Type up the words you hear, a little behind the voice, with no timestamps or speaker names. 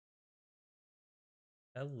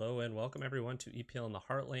Hello and welcome everyone to EPL in the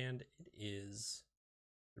Heartland. It is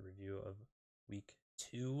the review of week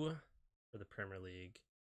 2 for the Premier League.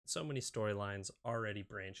 So many storylines already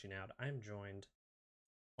branching out. I'm joined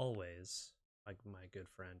always by my good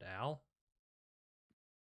friend Al.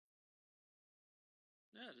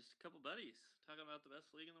 Yeah, just a couple buddies talking about the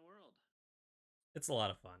best league in the world. It's a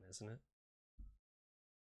lot of fun, isn't it?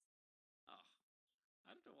 Oh,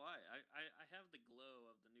 I don't know why. I have the glow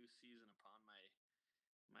of the new season upon my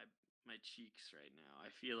my cheeks right now. I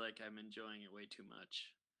feel like I'm enjoying it way too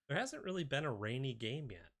much. There hasn't really been a rainy game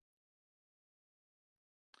yet.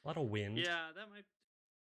 A lot of wind. Yeah, that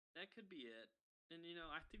could be it. And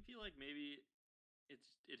I feel like maybe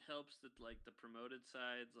it helps that like the promoted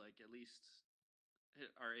sides like at least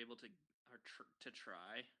are able to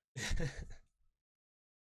try,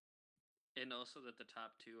 and also that the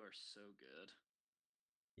top two are so good.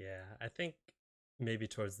 Yeah, I think maybe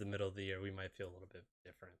towards the middle of the year we might feel a little bit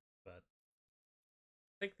different, but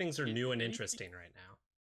I think things are new If and anything, interesting right now.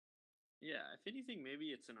 yeah, if anything,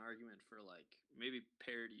 maybe it's an argument for like maybe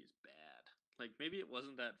parody is bad. Like maybe it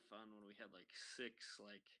wasn't that fun when we had like six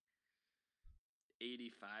like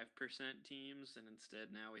 85% teams, and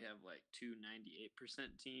instead now we have like two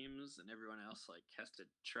 98% teams, and everyone else like has to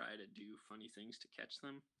try to do funny things to catch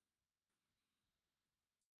them.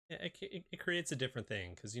 Yeah, it creates a different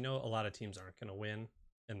thing because a lot of teams aren't going to win,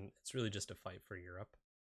 and it's really just a fight for Europe.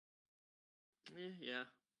 Yeah,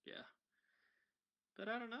 yeah. But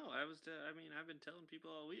I don't know. I mean, I've been telling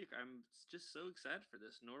people all week. I'm just so excited for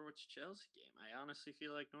this Norwich Chelsea game. I honestly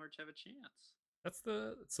feel like Norwich have a chance. That's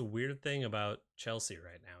the weird thing about Chelsea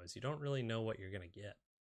right now is you don't really know what you're going to get.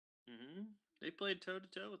 They played toe to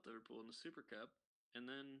toe with Liverpool in the Super Cup, and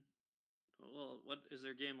then, well, what is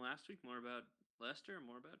their game last week? More about Leicester, or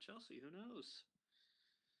more about Chelsea? Who knows?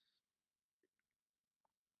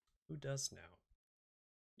 Who does know?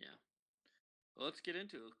 Yeah. Well, let's get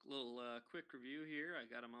into a little quick review here. I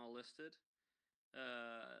got them all listed.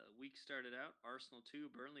 Week started out Arsenal 2,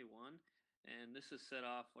 Burnley 1, and this has set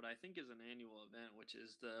off what I think is an annual event, which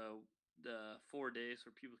is the 4 days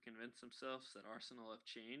where people convince themselves that Arsenal have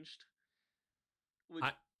changed, I which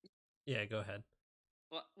Yeah, go ahead.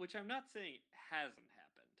 well, which I'm not saying hasn't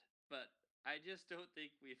happened, but I just don't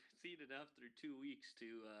think we've seen enough through 2 weeks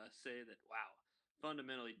to say that wow,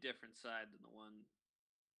 fundamentally different side than the one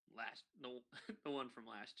from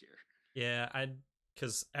last year. Yeah, I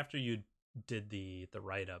because after you did the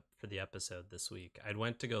write up for the episode this week, I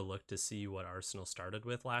went to go look to see what Arsenal started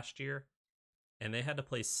with last year, and they had to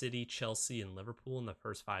play City, Chelsea, and Liverpool in the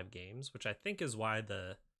first 5 games, which I think is why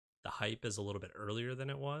the hype is a little bit earlier than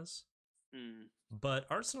it was. Mm. But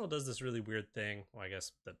Arsenal does this really weird thing. Well, I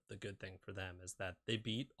guess the good thing for them is that they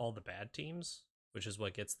beat all the bad teams, which is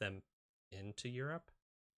what gets them into Europe.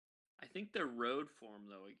 I think their road form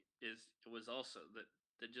though was also that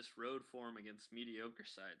the just road form against mediocre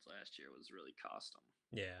sides last year was really cost them.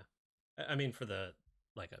 Yeah. I mean for the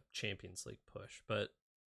like a Champions League push, but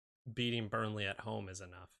beating Burnley at home is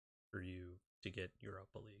enough for you to get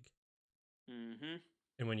Europa League. Mm-hmm.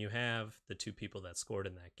 And when you have the two people that scored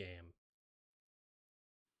in that game,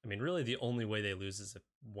 I mean really the only way they lose is if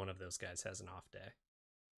one of those guys has an off day.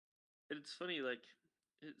 It's funny, like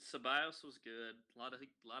Ceballos was good. A lot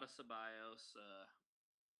of Ceballos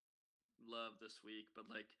love this week, but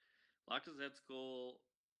like Lacazette's goal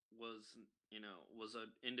was was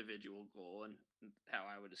an individual goal, and how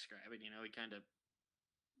I would describe it. He kind of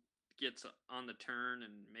gets on the turn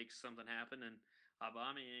and makes something happen, and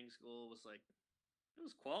Aubameyang's goal was like it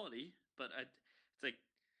was quality, but it's like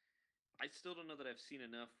I still don't know that I've seen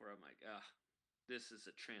enough where I'm like, this is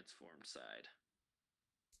a transformed side.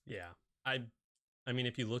 Yeah. I I mean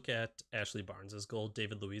if you look at Ashley Barnes's goal,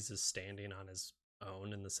 David Luiz is standing on his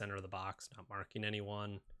own in the center of the box, not marking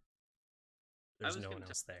anyone. I There's was no going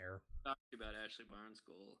one to else there. talk to you about Ashley Barnes'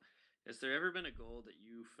 goal. Has there ever been a goal that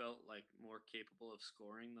you felt like more capable of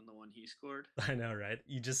scoring than the one he scored? I know, right?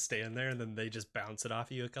 You just stand there and then they just bounce it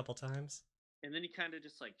off you a couple times. And then he kind of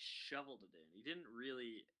just like shoveled it in. He didn't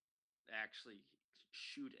really actually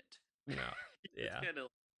shoot it. No. He just Yeah. kind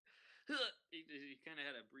of he kind of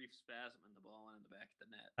had a brief spasm and the ball went in the back of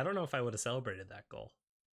the net. I don't know if I would have celebrated that goal.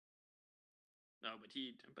 No, but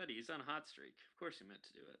he's on a hot streak. Of course he meant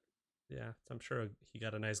to do it. Yeah, I'm sure he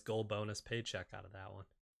got a nice goal bonus paycheck out of that one.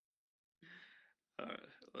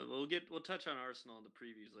 We'll touch on Arsenal in the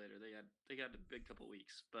previews later. They got a big couple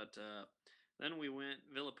weeks, but then we went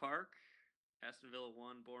Villa Park. Aston Villa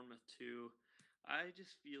 1, Bournemouth 2. I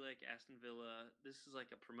just feel like Aston Villa. This is like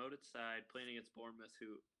a promoted side playing against Bournemouth,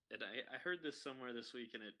 who and I heard this somewhere this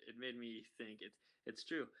week, and it made me think it's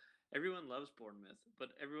true. everyone loves Bournemouth, but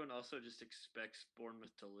everyone also just expects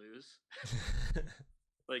Bournemouth to lose.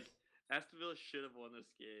 Like Aston Villa should have won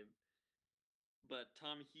this game, but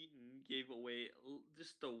Tom Heaton gave away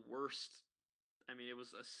just the worst. I mean, it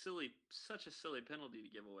was such a silly penalty to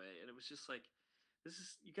give away, and it was just like, this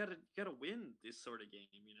is you gotta win this sort of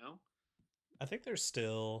game, you know? I think there's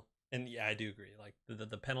still, and yeah, I do agree. Like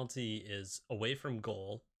the penalty is away from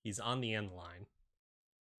goal. He's on the end line.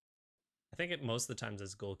 I think most of the times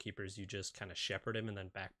as goalkeepers, you just kind of shepherd him and then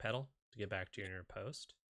backpedal to get back to your near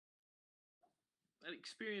post. An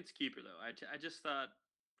experienced keeper though. I just thought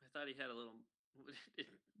he had a little. It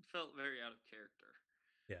felt very out of character.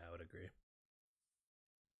 Yeah, I would agree.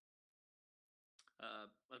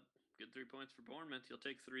 But good 3 points for Bournemouth. You'll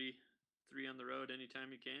take three on the road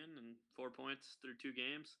anytime you can, and 4 points through 2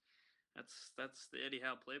 games. That's the Eddie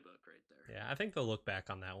Howe playbook right there. Yeah, I think they'll look back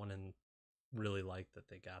on that one and really like that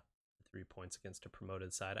they got 3 points against a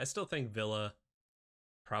promoted side. I still think Villa,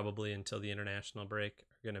 probably until the international break,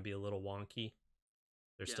 are going to be a little wonky.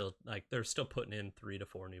 They're still putting in 3 to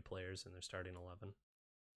 4 new players in their starting 11.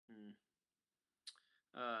 Hmm.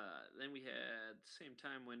 Then we had the same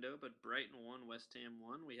time window, but Brighton won, West Ham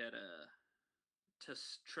won. We had a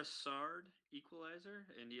Trossard equalizer,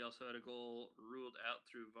 and he also had a goal ruled out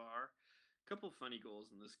through VAR. A couple funny goals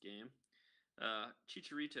in this game.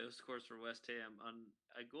 Chicharito scores for West Ham on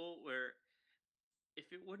a goal where, if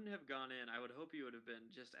it wouldn't have gone in, I would hope he would have been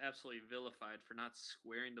just absolutely vilified for not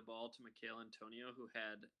squaring the ball to Michail Antonio,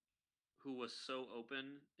 who was so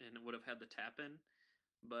open and would have had the tap in.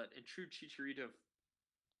 But in true Chicharito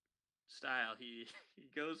style, he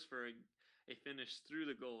goes for a finish through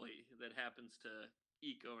the goalie that happens to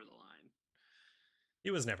eke over the line.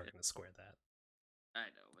 He was never going to square that.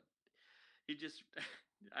 I know, but he just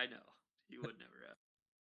I know he would never have.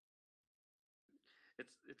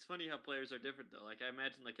 It's funny how players are different though. Like I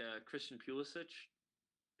imagine like a Christian Pulisic,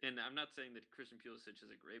 and I'm not saying that Christian Pulisic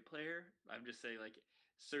is a great player. I'm just saying like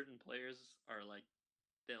certain players are like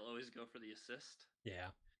they'll always go for the assist.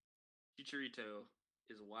 Yeah. Chicharito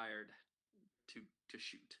is wired to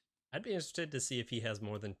shoot. I'd be interested to see if he has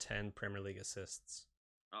more than 10 Premier League assists.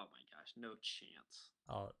 Oh my gosh, no chance.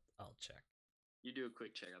 I'll check. You do a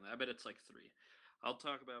quick check on that. I bet it's like 3. I'll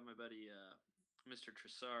talk about my buddy Mr.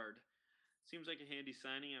 Trossard. Seems like a handy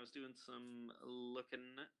signing. I was doing some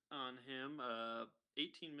looking on him.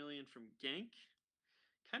 18 million from Genk.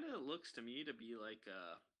 Kind of looks to me to be like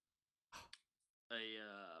a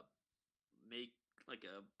make like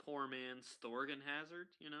a poor man's Thorgan Hazard,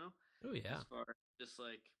 you know? Oh yeah. As far as just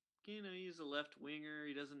like, he's a left winger.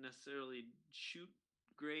 He doesn't necessarily shoot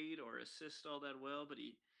great or assist all that well, but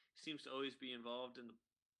he seems to always be involved in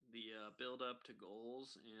the build up to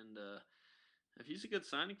goals. And if he's a good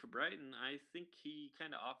signing for Brighton, I think he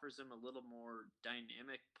kind of offers them a little more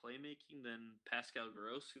dynamic playmaking than Pascal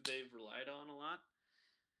Gross, who they've relied on a lot.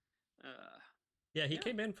 Yeah, he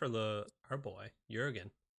came in for our boy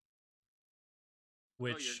Jurgen,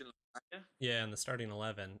 which yeah, in the starting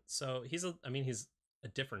 11. So he's a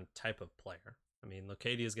different type of player. I mean,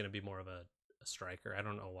 Locadia is going to be more of a striker. I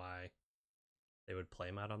don't know why they would play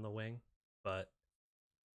him out on the wing, but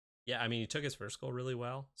yeah, I mean, he took his first goal really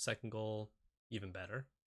well. Second goal, even better.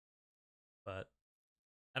 But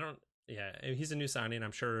I don't. Yeah, he's a new signing.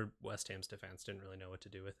 I'm sure West Ham's defense didn't really know what to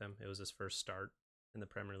do with him. It was his first start in the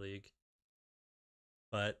Premier League.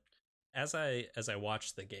 But as I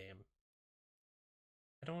watched the game,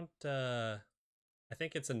 I don't. I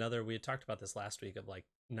think it's another. We had talked about this last week of like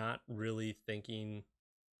not really thinking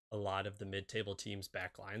a lot of the mid-table teams'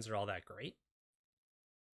 backlines are all that great.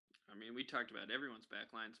 I mean, we talked about everyone's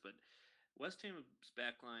backlines, but West Ham's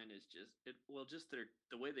backline is just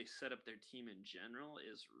the way they set up their team in general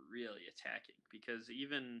is really attacking, because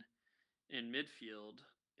even in midfield,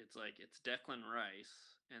 it's Declan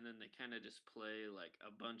Rice, and then they kind of just play like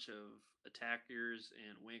a bunch of attackers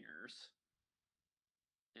and wingers,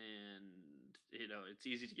 and it's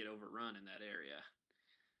easy to get overrun in that area.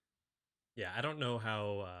 Yeah, I don't know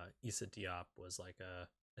how Issa Diop was like a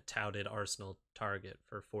touted Arsenal target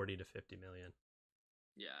for 40 to 50 million.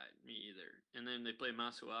 Yeah, me either. And then they play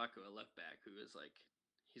Masuaku, a left back, who is like,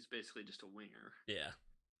 he's basically just a winger. Yeah.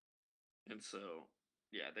 And so,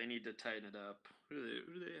 yeah, they need to tighten it up. Who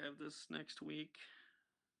do they have this next week?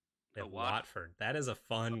 Watford. That is a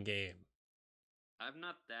fun game. I'm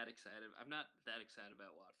not that excited. I'm not that excited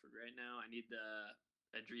about Watford right now. I need the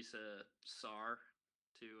Idrissa Sarr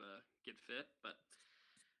to get fit, but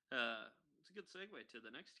it's a good segue to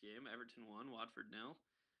the next game. Everton won, Watford nil.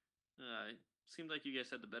 It seemed like you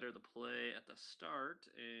guys had the better of the play at the start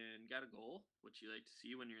and got a goal, which you like to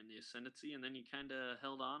see when you're in the ascendancy, and then you kind of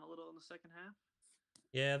held on a little in the second half.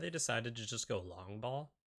 Yeah, they decided to just go long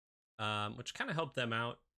ball, which kind of helped them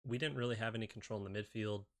out. We didn't really have any control in the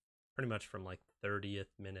midfield, pretty much from like 30th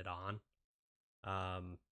minute on.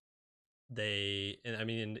 Um, I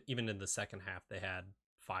mean, even in the second half, they had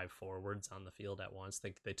five forwards on the field at once.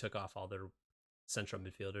 They took off all their central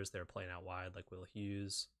midfielders. They were playing out wide, like Will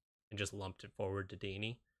Hughes, and just lumped it forward to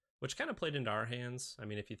Deeney, which kind of played into our hands. I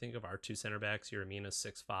mean, if you think of our two center backs, Uramina's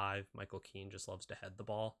 6'5", Michael Keane just loves to head the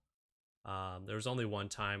ball. There was only one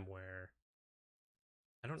time where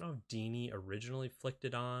I don't know if Deeney originally flicked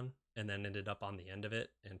it on and then ended up on the end of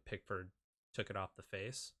it, and Pickford took it off the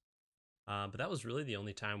face. But that was really the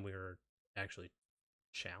only time we were actually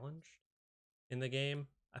challenged in the game.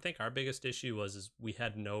 I think our biggest issue was we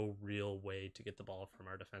had no real way to get the ball from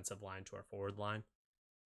our defensive line to our forward line.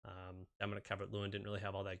 Dominic Calvert-Lewin didn't really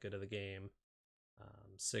have all that good of the game.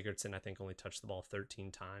 Sigurdsson, I think, only touched the ball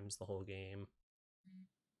 13 times the whole game.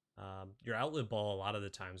 Your outlet ball, a lot of the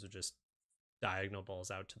times, was just diagonal balls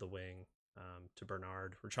out to the wing, to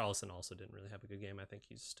Bernard. Richarlison also didn't really have a good game. I think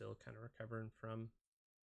he's still kind of recovering from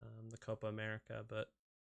the Copa America, but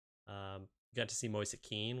got to see Moise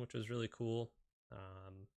Kean, which was really cool.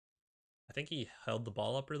 I think he held the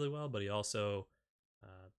ball up really well, but he also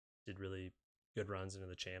did really good runs into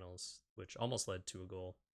the channels, which almost led to a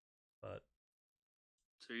goal. But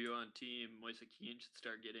So you on team Moise Kean should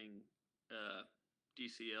start getting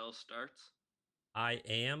DCL starts? I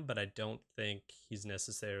am, but I don't think he's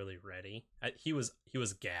necessarily ready. He was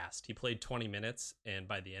gassed. He played 20 minutes, and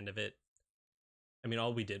by the end of it, I mean,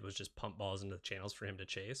 all we did was just pump balls into the channels for him to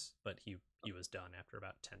chase, but he was done after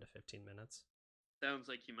about 10 to 15 minutes. Sounds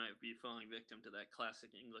like you might be falling victim to that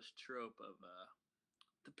classic English trope of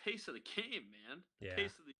the pace of the game, man. The Yeah.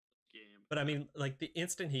 pace of the game. But I mean, like the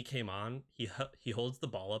instant he came on, he holds the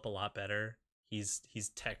ball up a lot better. He's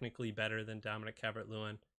technically better than Dominic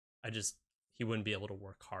Calvert-Lewin. I just he wouldn't be able to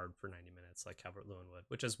work hard for 90 minutes like Calvert-Lewin would,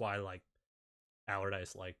 which is why like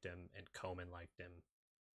Allardyce liked him and Coman liked him.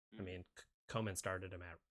 I mean, Coman started him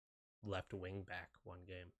at left wing back one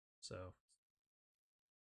game. So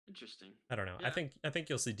Interesting. I don't know. Yeah. I think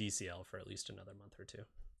you'll see DCL for at least another month or two.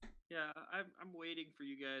 Yeah, I'm waiting for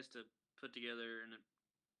you guys to put together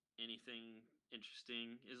anything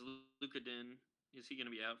interesting. Is Luka Din? Is he going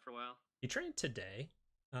to be out for a while? He trained today.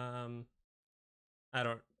 Um, I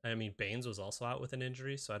don't. I mean, Baines was also out with an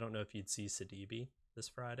injury, so I don't know if you'd see Sidibe this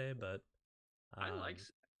Friday, but I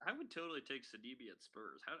I would totally take Sidibe at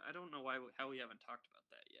Spurs. I don't know how we haven't talked about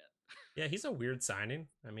that yet. yeah, he's a weird signing.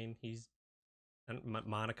 I mean,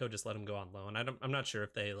 Monaco just let him go on loan. I'm not sure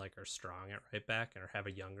if they like are strong at right back or have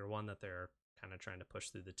a younger one that they're kind of trying to push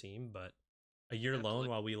through the team, but a year loan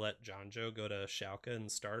while we let John Joe go to Schalke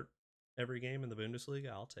and start every game in the Bundesliga,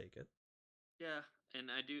 I'll take it. Yeah, and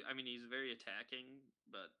I do. I mean, he's very attacking,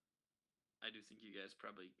 but I do think you guys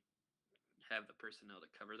probably have the personnel to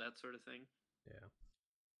cover that sort of thing. Yeah.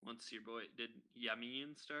 Once your boy did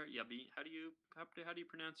Yamin start, Yamin, how do you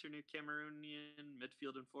pronounce your new Cameroonian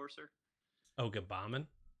midfield enforcer? Oh, Gabamin.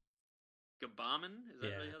 Gabamin? Is that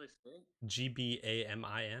really how they say it?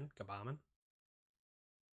 Gbamin. Gabamin.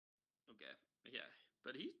 Okay, yeah,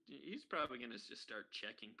 but he's probably gonna just start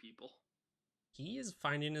checking people. He is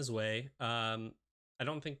finding his way. I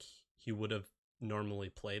don't think he would have normally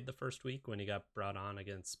played the first week when he got brought on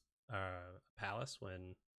against Palace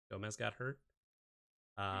when Gomez got hurt.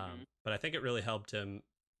 But I think it really helped him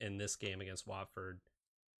in this game against Watford.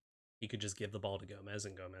 He could just give the ball to Gomez,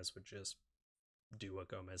 and Gomez would just do what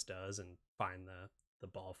Gomez does and find the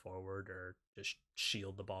ball forward or just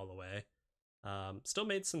shield the ball away. Still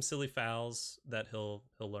made some silly fouls that he'll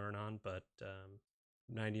learn on, but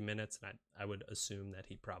 90 minutes, and I would assume that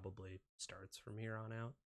he probably starts from here on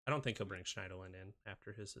out. I don't think he'll bring Schneiderlin in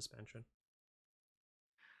after his suspension.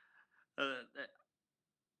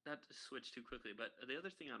 That switched too quickly. But the other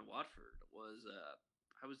thing on Watford was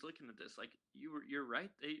I was looking at this. Like you're right.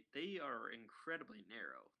 They are incredibly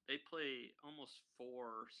narrow. They play almost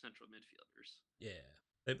four central midfielders. Yeah,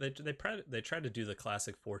 they tried to do the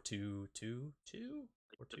classic 4-2-2-2.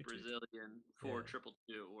 Like the Brazilian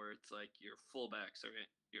 4-2-2, where it's like your fullbacks are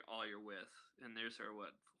all your width, and there's our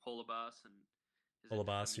what Holebas and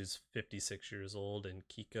Holebas, who's 56 years old, and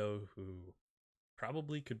Kiko, who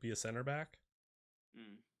probably could be a center back.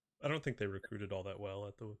 I don't think they recruited all that well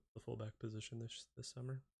at the fullback position this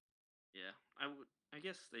summer. Yeah, I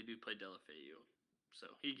guess they do play Deulofeu, so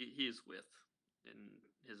he is with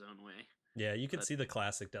in his own way. Yeah, you could see the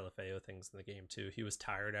classic Deulofeu things in the game too. He was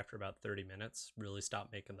tired after about 30 minutes, really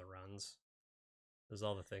stopped making the runs. There's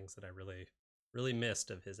all the things that I really missed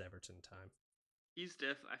of his Everton time.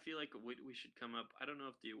 I feel like we should come up. I don't know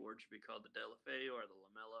if the award should be called the Deulofeu or the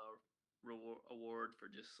Lamela award for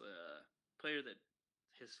just a player that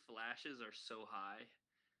his flashes are so high,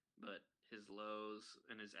 but his lows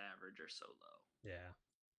and his average are so low. Yeah.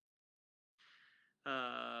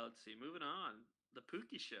 Let's see. Moving on, the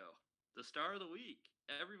Pookie Show, the star of the week,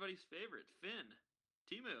 everybody's favorite, Finn,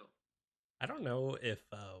 Timu. I don't know if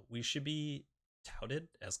we should be touted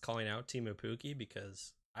as calling out Teemu Pukki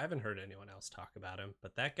because I haven't heard anyone else talk about him.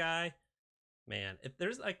 But that guy, man, if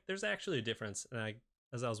there's actually a difference. And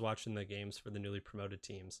as I was watching the games for the newly promoted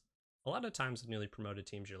teams, a lot of times with newly promoted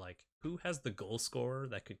teams, you're like, who has the goal scorer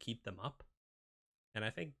that could keep them up? And I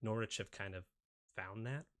think Norwich have kind of found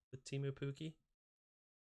that with Teemu Pukki.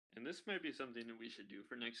 And this might be something that we should do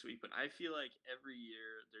for next week, but I feel like every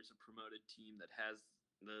year there's a promoted team that has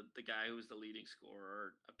the guy who was the leading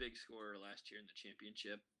scorer, a big scorer last year in the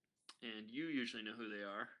championship, and you usually know who they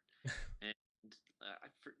are. And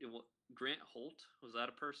Grant Holt, was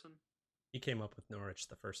that a person? He came up with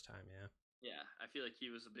Norwich the first time, yeah. Yeah, I feel like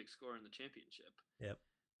he was a big scorer in the championship. Yep.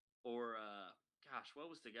 Or gosh,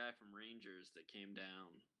 what was the guy from Rangers that came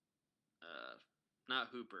down?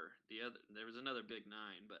 Not Hooper. There was another big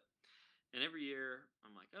nine, but and every year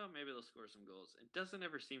I'm like, oh, maybe they'll score some goals. It doesn't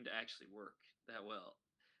ever seem to actually work that well.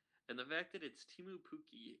 And the fact that it's Teemu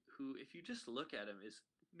Pukki, who, if you just look at him, is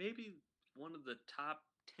maybe one of the top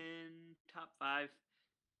 10, top 5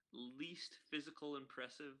 least physical,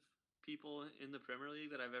 impressive people in the Premier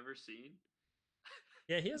League that I've ever seen.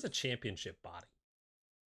 Yeah, he has a championship body.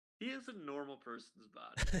 He is a normal person's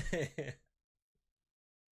body.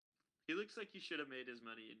 He looks like he should have made his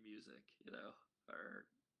money in music, or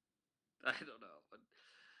I don't know. But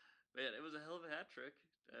man, it was a hell of a hat trick.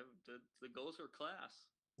 The goals were class.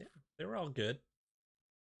 Yeah, they were all good.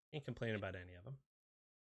 Can't complain about any of them.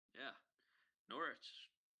 Yeah, Norwich.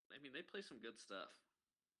 I mean, they play some good stuff.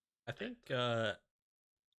 I think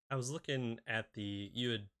I was looking at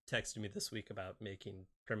you had texted me this week about making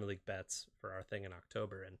Premier League bets for our thing in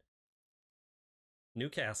October, and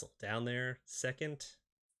Newcastle down there, second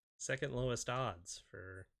lowest odds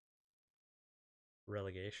for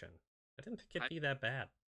relegation. I didn't think it'd be that bad.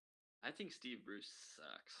 I think Steve Bruce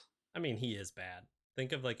sucks. I mean, he is bad.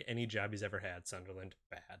 Think of like any job he's ever had. Sunderland,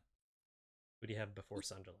 bad. What do you have before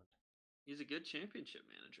Sunderland? He's a good championship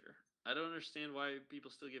manager. I don't understand why people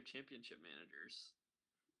still give championship managers.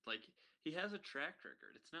 Like, he has a track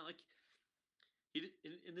record. It's not like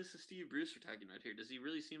and this is Steve Bruce we're talking about here. Does he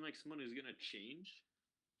really seem like someone who's going to change?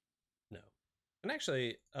 No. And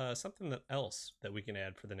actually, something else that we can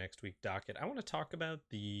add for the next week docket. I want to talk about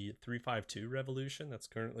the 3-5-2 revolution that's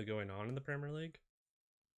currently going on in the Premier League.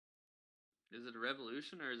 Is it a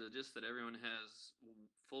revolution, or is it just that everyone has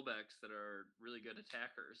fullbacks that are really good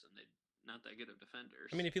attackers and they're not that good of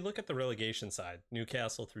defenders? I mean, if you look at the relegation side,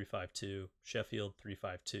 Newcastle 3-5-2, Sheffield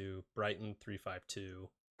 3-5-2, Brighton 3-5-2.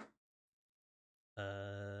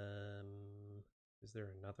 Is there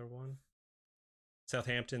another one?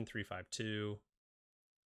 Southampton 3-5-2,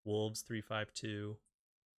 Wolves 3-5-2.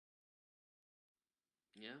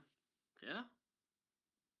 Yeah,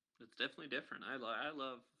 it's definitely different. I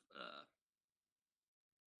love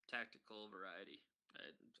tactical variety.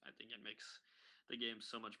 I think it makes the game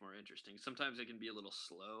so much more interesting. Sometimes it can be a little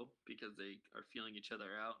slow because they are feeling each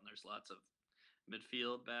other out and there's lots of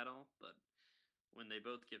midfield battle, but when they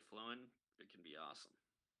both get flowing, it can be awesome.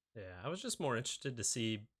 Yeah, I was just more interested to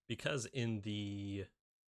see because in the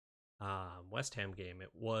West Ham game, it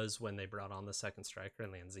was when they brought on the second striker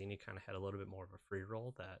and Lanzini kind of had a little bit more of a free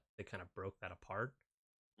roll that they kind of broke that apart.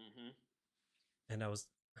 Mm-hmm. And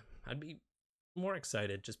I'd be more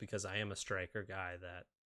excited just because I am a striker guy that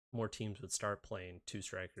more teams would start playing two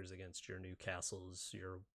strikers against your Newcastles,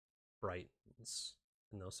 your Brightons,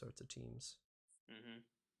 and those sorts of teams. Mm-hmm.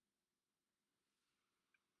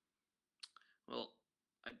 Well,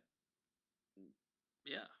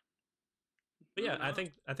 yeah. But yeah, I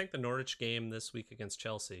think the Norwich game this week against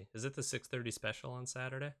Chelsea, is it the 6:30 special on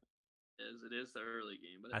Saturday? It is the early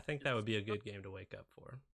game, but I think that would be a good game to wake up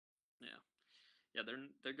for. Yeah,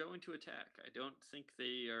 they're going to attack. I don't think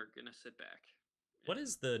they are going to sit back. What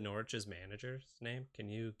is the Norwich's manager's name? Can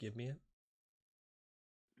you give me it?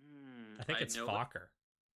 I think it's Fokker.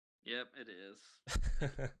 Yep, it is.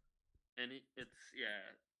 And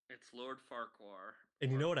it's Lord Farquhar.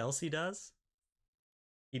 And you know what else he does?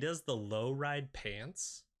 He does the low ride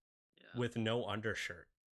pants with no undershirt.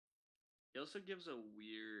 He also gives a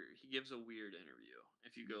weird interview.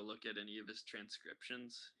 If you go look at any of his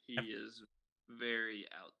transcriptions, he is very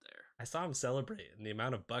out there. I saw him celebrate, and the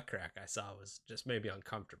amount of butt crack I saw was just maybe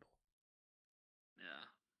uncomfortable. Yeah.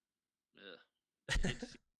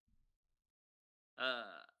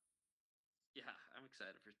 Yeah, I'm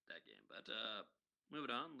excited for that game. But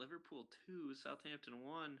Moving on, Liverpool 2, Southampton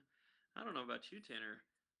 1. I don't know about you, Tanner.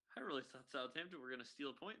 I really thought Southampton were going to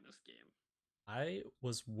steal a point in this game. I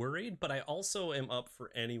was worried, but I also am up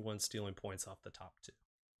for anyone stealing points off the top two.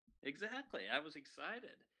 Exactly. I was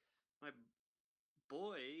excited. My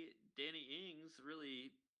boy, Danny Ings,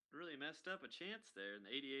 really messed up a chance there in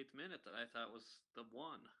the 88th minute that I thought was the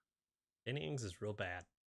one. Innings is real bad.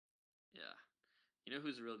 Yeah. You know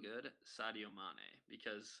who's real good? Sadio Mane,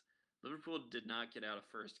 because Liverpool did not get out of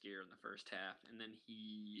first gear in the first half, and then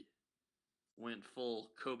he went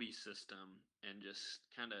full Kobe system and just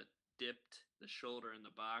kind of dipped the shoulder in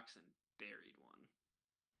the box and buried one.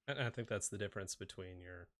 And I think that's the difference between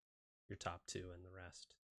your top two and the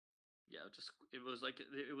rest. Yeah, it was like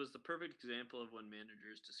it was the perfect example of when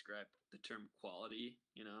managers describe the term quality.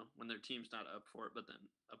 You know, when their team's not up for it, but then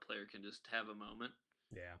a player can just have a moment,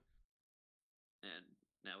 Yeah. and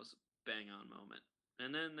that was a bang on moment.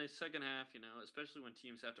 And then the second half, you know, especially when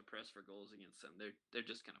teams have to press for goals against them, they're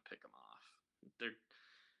just gonna pick them off. They're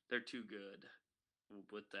they're too good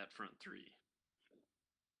with that front three.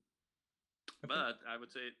 I think But I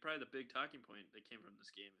would say probably the big talking point that came from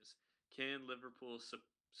this game is, can Liverpool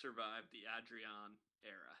survive the Adrian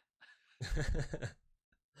era?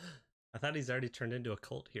 I thought he's already turned into a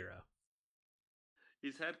cult hero.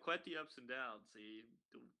 He's had quite the ups and downs. He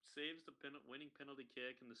saves the winning penalty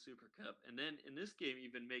kick in the Super Cup, and then in this game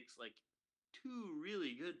even makes like two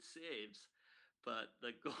really good saves. But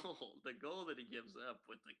the goal that he gives up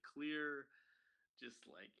with the clear, just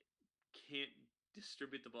like can't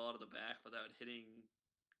distribute the ball to the back without hitting.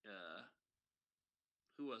 Uh,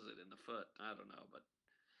 who was it in the foot? I don't know, but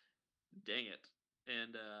dang it!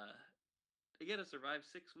 And they got to survive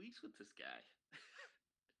 6 weeks with this guy.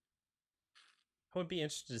 I would be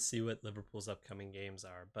interested to see what Liverpool's upcoming games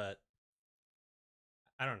are, but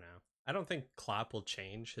I don't know. I don't think Klopp will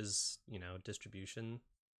change his, distribution.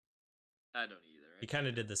 I don't either. He kind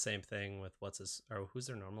of did the same thing with who's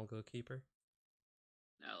their normal goalkeeper?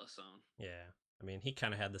 Alisson. Yeah. I mean, he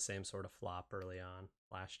kind of had the same sort of flop early on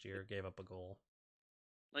last year, gave up a goal.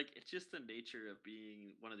 Like, it's just the nature of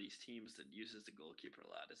being one of these teams that uses the goalkeeper a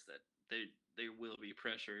lot, is that there will be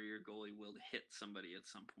pressure. Your goalie will hit somebody at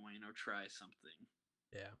some point or try something.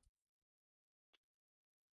 Yeah.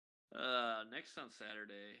 Next on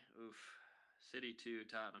Saturday, oof, City 2,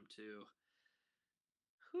 Tottenham 2.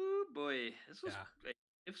 Whoo boy, this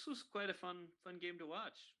was quite a fun game to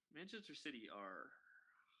watch. Manchester City are,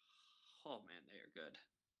 oh man, they are good.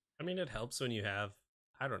 I mean, it helps when you have,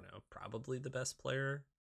 I don't know, probably the best player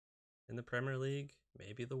in the Premier League,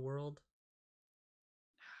 maybe the world.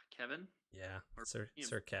 Kevin? Yeah,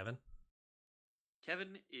 Sir Kevin.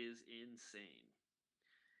 Kevin is insane.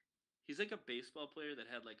 He's like a baseball player that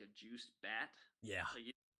had like a juiced bat. Yeah.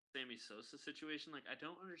 Like Sammy Sosa situation. Like, I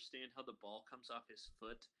don't understand how the ball comes off his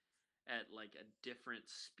foot at like a different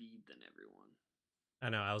speed than everyone. I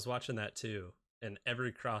know. I was watching that too. And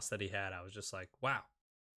every cross that he had, I was just like, wow,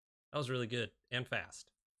 that was really good and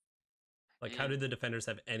fast. Like, how did the defenders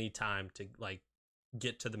have any time to like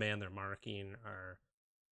get to the man they're marking or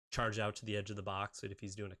charge out to the edge of the box if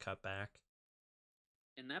he's doing a cutback?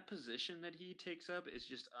 And that position that he takes up is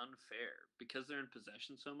just unfair because they're in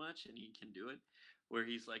possession so much and he can do it, where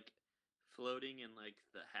he's like floating in like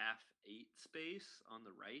the half eight space on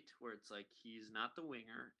the right, where it's like he's not the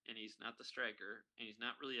winger and he's not the striker and he's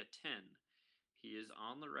not really a 10. He is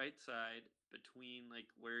on the right side between like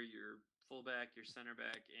where your fullback, your center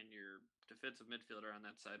back, and your defensive midfielder on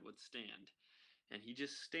that side would stand. And he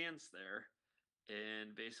just stands there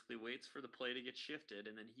and basically waits for the play to get shifted,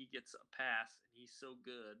 and then he gets a pass, and he's so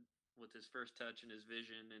good with his first touch and his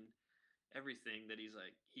vision and everything that he's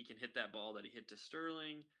like, he can hit that ball that he hit to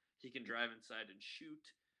Sterling. He can drive inside and shoot,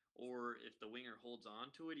 or if the winger holds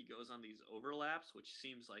on to it, he goes on these overlaps, which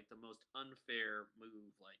seems like the most unfair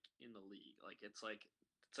move like in the league. Like it's like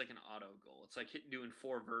an auto goal. It's like doing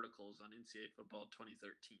 4 verticals on NCAA football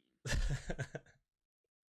 2013.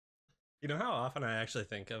 You know how often I actually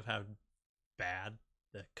think of how bad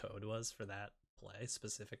the code was for that play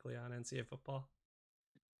specifically on NCAA football?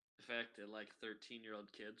 The fact that like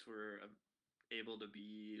 13-year-old kids were able to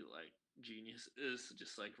be like geniuses,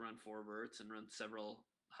 just like run forwards and run several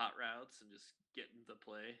hot routes and just get the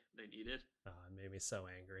play they needed. It made me so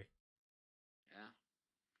angry. Yeah.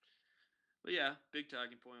 But yeah, big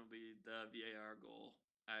talking point will be the VAR goal.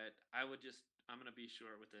 I'm gonna be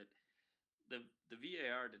short with it. The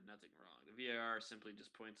VAR did nothing wrong. The VAR simply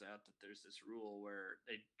just points out that there's this rule where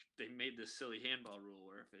they made this silly handball rule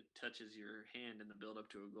where if it touches your hand in the build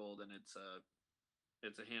up to a goal, then it's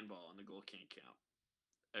a handball and the goal can't count.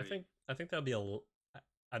 I think that'll be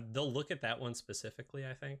they'll look at that one specifically,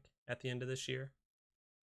 I think, at the end of this year.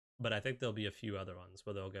 But I think there'll be a few other ones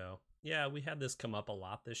where they'll go, yeah, we had this come up a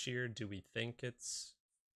lot this year. Do we think it's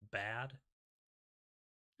bad?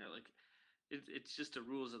 Yeah, like it's just a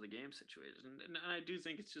rules of the game situation, and I do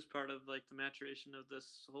think it's just part of like the maturation of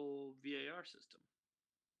this whole VAR system.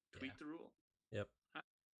 Yeah. Tweak the rule. Yep. I,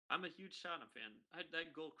 I'm a huge Shauna fan.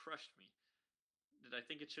 That goal crushed me. Did I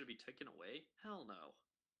think it should be taken away? Hell no.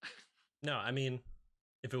 No, I mean,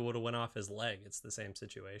 if it would have went off his leg, it's the same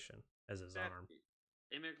situation as his arm. Exactly.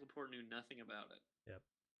 Aymeric Laporte knew nothing about it. Yep.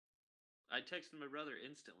 I texted my brother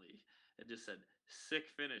instantly and just said, "Sick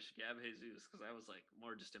finish, Gab Jesus," because I was like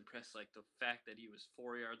more just impressed, like the fact that he was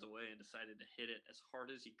 4 yards away and decided to hit it as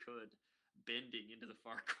hard as he could, bending into the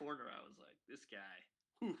far corner. I was like, this guy.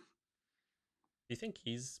 Whew. Do you think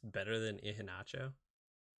he's better than Iheanacho?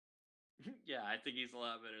 Yeah, I think he's a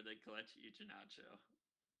lot better than Kelechi Iheanacho.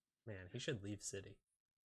 Man, he should leave City.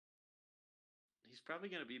 He's probably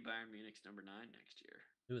going to be Bayern Munich's number 9 next year.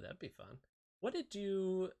 Ooh, that'd be fun.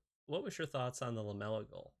 What was your thoughts on the Lamela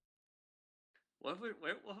goal? What was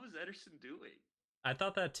Ederson doing? I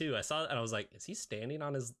thought that too. I saw it and I was like, is he standing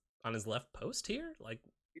on his left post here? Like,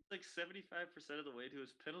 He's like 75% of the way to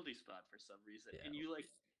his penalty spot for some reason. yeah. And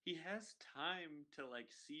he has time to like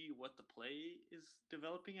see what the play is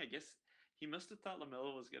developing. I guess he must have thought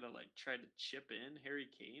Lamella was gonna like try to chip in Harry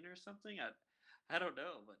Kane or something. I don't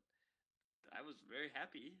know, but I was very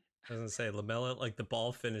happy. I was gonna say Lamela, like the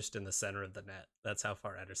ball finished in the center of the net. That's how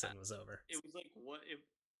far Ederson was over. It was like, what if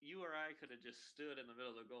you or I could have just stood in the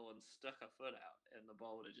middle of the goal and stuck a foot out and the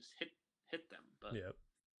ball would have just hit them. But Yep.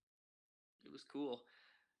 it was cool.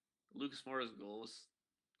 Lucas Moura's goal was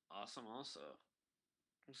awesome also.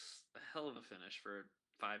 It was a hell of a finish for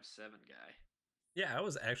a 5'7" guy. Yeah, I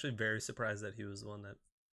was actually very surprised that he was the one that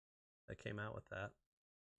came out with that.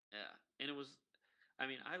 Yeah, and it was. I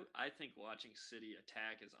mean, I think watching City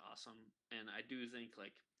attack is awesome, and I do think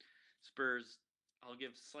like Spurs. I'll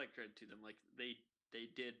give slight credit to them. Like they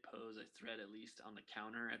did pose a threat at least on the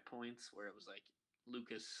counter at points where it was like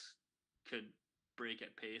Lucas could break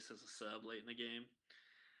at pace as a sub late in the game,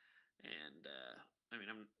 and I mean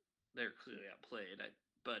they're clearly outplayed.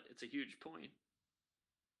 But it's a huge point.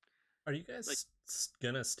 Are you guys Like,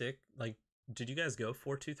 gonna stick? Like, did you guys go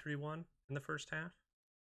 4-2-3-1 in the first half?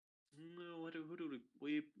 no, who do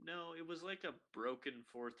we? No, it was like a broken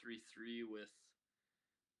 4-3-3 with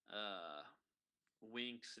uh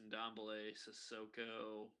Winks and Dombele,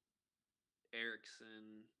 Sissoko,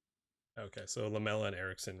 Erickson. Okay, so Lamela and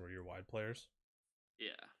Erickson were your wide players. Yeah,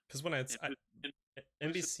 Because when and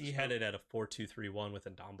NBC had it at a 4-2-3-1 with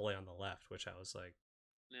Ndombele on the left, which I was like,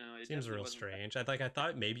 no, it seems definitely real wasn't. strange. I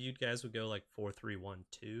thought maybe you guys would go like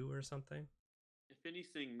 4-3-1-2 or something. If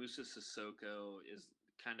anything, Musa Sissoko is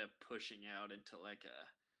kind of pushing out into like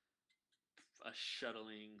a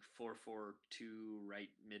shuttling 4-4-2 right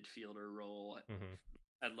midfielder role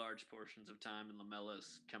at large portions of time, and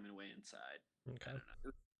Lamella's coming away inside. Okay. I don't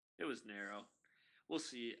know. It was narrow. We'll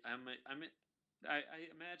see. I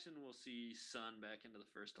imagine we'll see Son back into the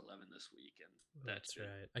first 11 this week, and That's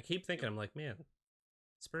right. I keep thinking, I'm like, man,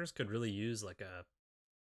 Spurs could really use like an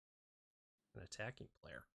attacking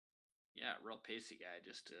player. Yeah, real pacey guy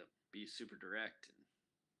just to be super direct and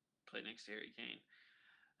play next to Harry Kane.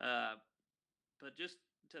 But just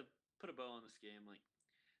to put a bow on this game, like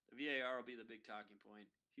the VAR will be the big talking point.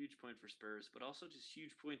 Huge point for Spurs, but also just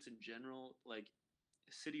huge points in general. Like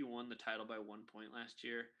City won the title by 1 point last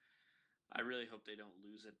year. I really hope they don't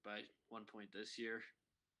lose it by 1 point this year.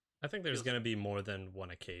 I think there's going to be more than one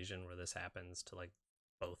occasion where this happens to like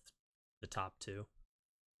both the top two.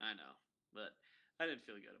 I know, but I didn't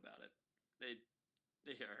feel good about it.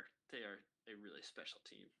 They are a really special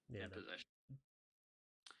team in possession.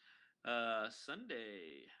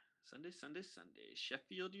 Sunday.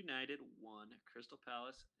 Sheffield United 1, Crystal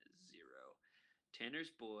Palace 0.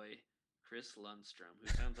 Tanner's boy, Chris Lundstrom, who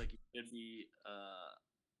sounds like he should be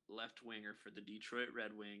a left winger for the Detroit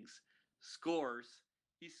Red Wings, scores.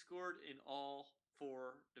 He scored in all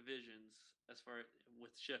 4 divisions as far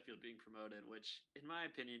with Sheffield being promoted, which, in my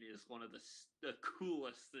opinion, is one of the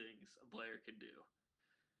coolest things a player could do.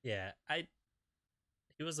 Yeah,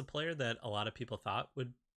 he was a player that a lot of people thought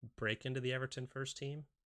would break into the Everton first team,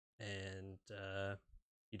 and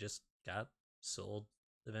he just got sold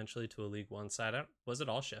eventually to a League One side. Was it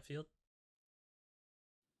all Sheffield?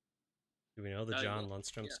 Do we know the John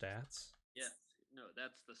Lundstrom stats? Yeah, no,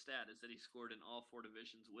 that's the stat, is that he scored in all 4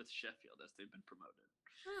 divisions with Sheffield as they've been promoted.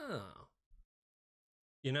 Oh.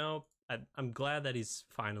 You know, I'm glad that he's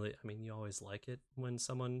finally, I mean, you always like it when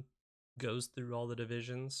someone goes through all the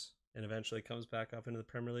divisions and eventually comes back up into the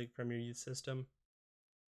Premier League, Premier Youth system.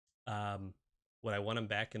 Would I want him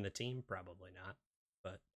back in the team? Probably not.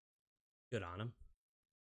 But Good on him.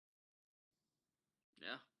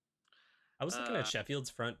 Yeah. I was looking at Uh, Sheffield's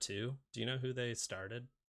front too. Do you know who they started?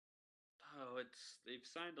 oh, they've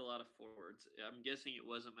signed a lot of forwards. I'm guessing it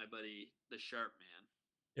wasn't my buddy, the Sharp man.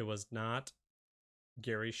 It was not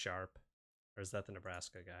Gary Sharp, or is that the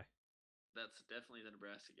Nebraska guy? That's definitely the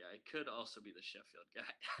Nebraska guy. Could also be the Sheffield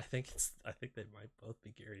guy. I think they might both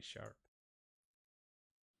be Gary Sharp.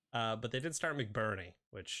 But they did start McBurney,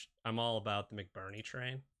 which I'm all about the McBurney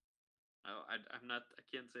train. Oh, I'm not. I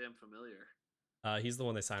can't say I'm familiar. He's the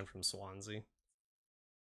one they signed from Swansea.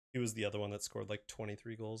 He was the other one that scored like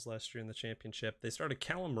 23 goals last year in the championship. They started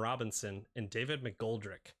Callum Robinson and David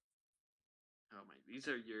McGoldrick. Oh my, these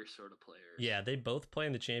are your sort of players. Yeah, they both play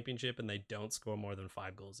in the championship and they don't score more than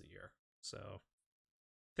 5 goals a year. So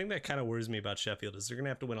the thing that kind of worries me about Sheffield is they're going to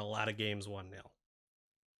have to win a lot of games 1-0.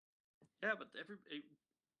 Yeah, but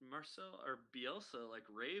Marcel or Bielsa like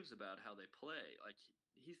raves about how they play. Like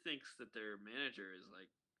he thinks that their manager is like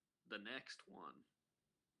the next one.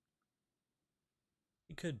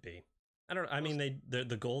 It could be. I don't. I mean,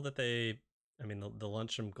 the goal that they. I mean, the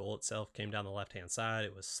Lundstram goal itself came down the left hand side.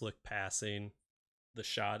 It was slick passing. The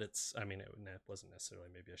shot, it wasn't necessarily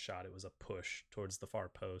maybe a shot. It was a push towards the far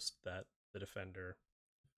post that the defender,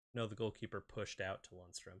 no, the goalkeeper pushed out to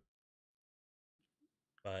Lundstram.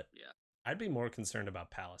 But Yeah, I'd be more concerned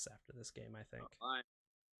about Palace after this game. I think. I'm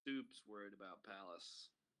Stoops worried about Palace.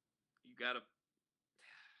 You got to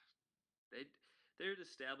they they're an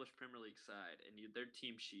established Premier League side, and their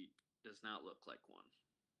team sheet does not look like one.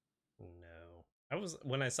 No, I was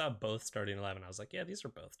when I saw both starting 11. I was like, yeah, these are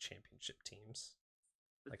both championship teams.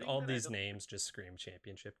 The Like thing all that I these don't, names just scream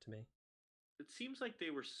championship to me. it seems like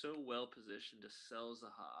they were so well positioned to sell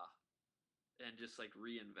Zaha and just like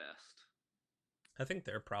reinvest. I think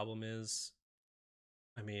their problem is,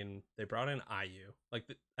 I mean, they brought in IU.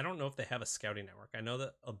 I don't know if they have a scouting network. I know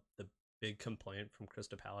that the big complaint from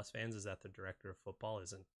Crystal Palace fans is that the director of football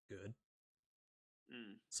isn't good.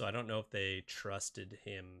 Mm. So I don't know if they trusted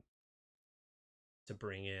him to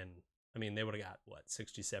bring in. I mean, they would have got what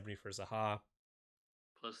 60, 70 for Zaha.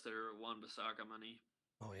 Plus their Wan-Bissaka money.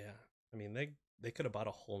 Oh yeah. I mean, they could have bought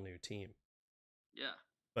a whole new team. Yeah,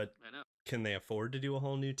 But I know. can they afford to do a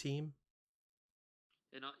whole new team?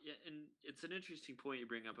 And yeah, and it's an interesting point you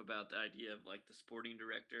bring up about the idea of like the sporting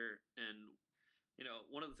director. And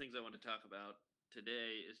one of the things I want to talk about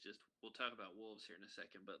today is just we'll talk about Wolves here in a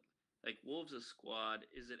second, but like Wolves' squad,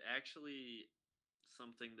 is it actually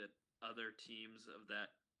something that other teams of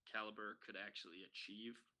that caliber could actually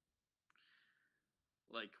achieve?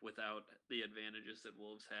 Like without the advantages that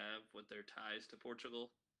Wolves have with their ties to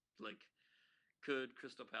Portugal? Like, could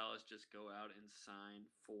Crystal Palace just go out and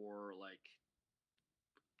sign for like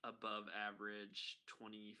above average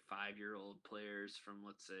 25-year-old players from,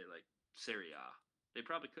 let's say, like Serie A? They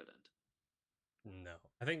probably couldn't. No.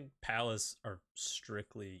 I think Palace are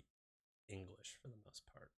strictly English for the most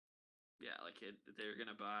part. Yeah, like they're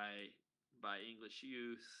gonna buy English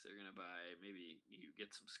youth. They're gonna buy, maybe you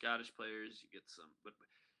get some Scottish players. You get some, but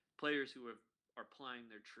players who are plying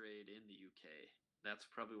their trade in the UK. That's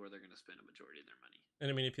probably where they're gonna spend a majority of their money. And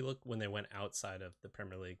I mean, if you look when they went outside of the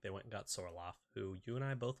Premier League, they went and got Sorloth, who you and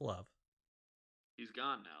I both love. He's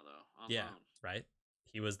gone now though, on Yeah, loan. right?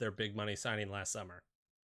 He was their big money signing last summer,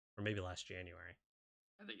 or maybe last January.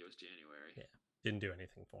 I think it was January. Yeah, didn't do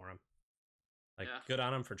anything for him. Like, Yeah, good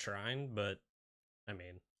on him for trying, but I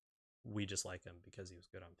mean, we just like him because he was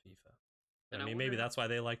good on FIFA. and I I mean, wonder maybe how that's why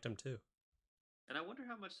they liked him too. and I wonder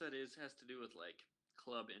how much that is has to do with like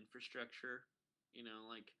club infrastructure.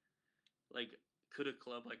 Like could a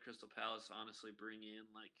club like Crystal Palace honestly bring in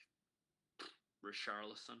like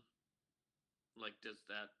Richarlison? Like, does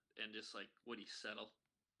that, and just like, would he settle?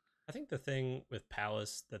 I think the thing with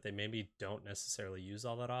Palace that they maybe don't necessarily use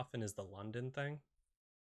all that often is the London thing.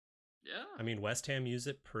 Yeah. I mean, West Ham use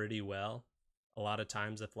it pretty well. A lot of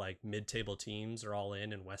times, if like mid-table teams are all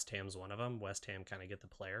in and West Ham's one of them, West Ham kind of get the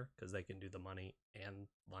player because they can do the money and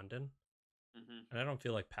London. Mm-hmm. And I don't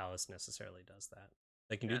feel like Palace necessarily does that.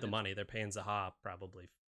 They can Yeah, do the money. They're paying Zaha probably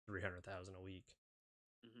 300,000 a week.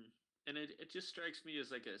 mm-hmm. And it just strikes me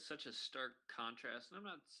as like such a stark contrast. And I'm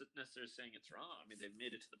not necessarily saying it's wrong. I mean, they've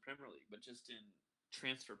made it to the Premier League, but just in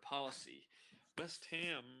transfer policy, West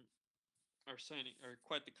Ham are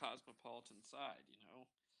quite the cosmopolitan side.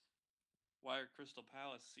 Why are Crystal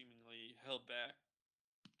Palace seemingly held back?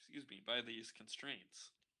 Excuse me, by these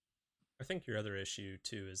constraints. I think your other issue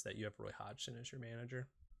too is that you have Roy Hodgson as your manager.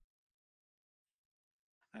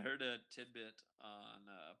 I heard a tidbit on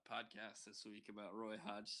a podcast this week about Roy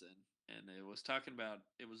Hodgson, and it was talking about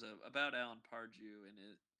about Alan Pardew and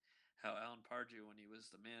how Alan Pardew, when he was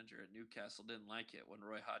the manager at Newcastle, didn't like it when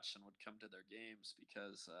Roy Hodgson would come to their games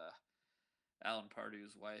because Alan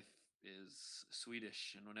Pardew's wife is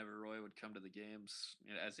Swedish, and whenever Roy would come to the games,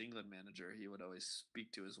 as England manager, he would always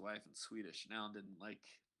speak to his wife in Swedish, and Alan didn't like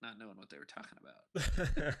not knowing what they were talking about.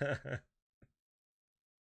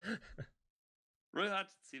 Roy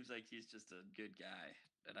Hodgson seems like he's just a good guy,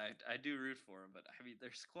 and I do root for him, but I mean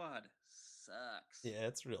their squad sucks. Yeah,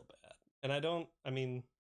 it's real bad. And I mean,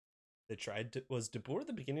 they tried to, was De Boer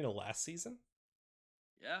the beginning of last season?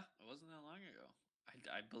 Yeah, it wasn't that long ago.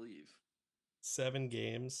 I believe. 7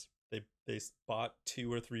 games. They bought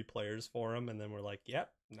 2 or 3 players for him, and then we're like,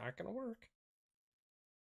 yep, not gonna work.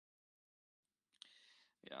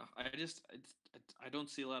 Yeah, I don't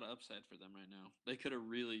see a lot of upside for them right now. They could have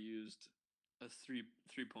really used a three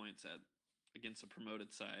points at against a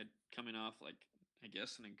promoted side, coming off like I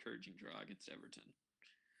guess an encouraging draw against Everton.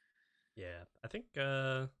 Yeah, I think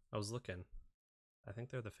I was looking. I think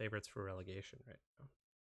they're the favorites for relegation right now.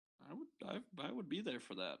 I would be there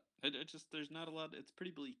for that. It just there's not a lot. It's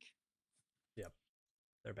pretty bleak. Yep,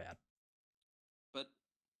 they're bad. But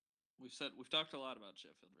we've talked a lot about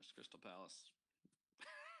Sheffield versus Crystal Palace.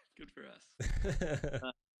 Good for us.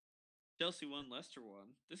 Chelsea won, Leicester won.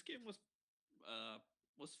 This game was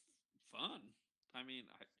fun. I mean,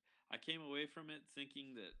 I came away from it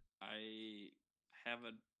thinking that I have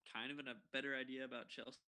a kind of a better idea about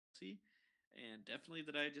Chelsea, and definitely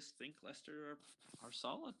that I just think Leicester are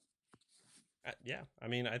solid. Yeah, I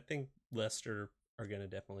mean, I think Leicester are going to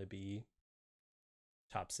definitely be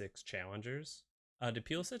top 6 challengers. Did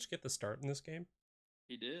Pulisic get the start in this game?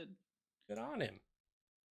 He did. Good on him.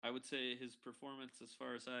 I would say his performance, as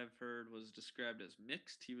far as I've heard, was described as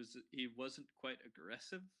mixed. He wasn't quite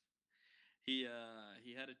aggressive. He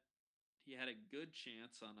had a good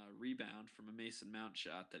chance on a rebound from a Mason Mount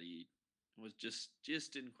shot that he was just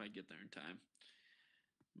didn't quite get there in time.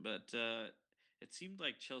 But it seemed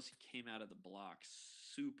like Chelsea came out of the blocks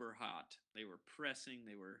super hot. They were pressing.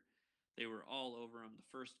 They were all over him. The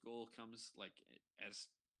first goal comes like as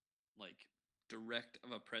like direct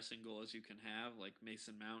of a pressing goal as you can have, like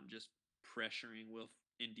Mason Mount just pressuring Wilf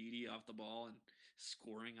Ndidi off the ball and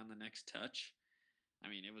scoring on the next touch. I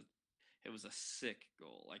mean, it was a sick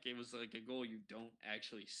goal. Like it was like a goal you don't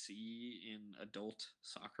actually see in adult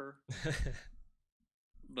soccer.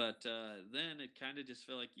 But then it kind of just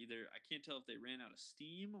felt like either I can't tell if they ran out of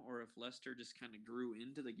steam or if Leicester just kind of grew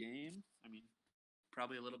into the game. I mean,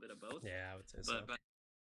 probably a little bit of both. Yeah, I would say but, so. But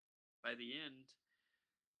by the end,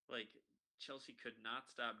 like Chelsea could not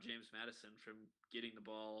stop James Maddison from getting the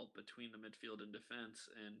ball between the midfield and defense,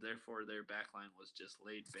 and therefore their backline was just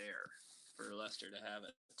laid bare for Leicester to have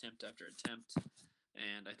attempt after attempt.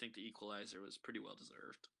 And I think the equalizer was pretty well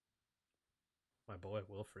deserved. My boy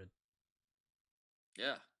Wilfred.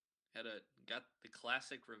 Yeah, got the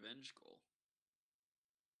classic revenge goal.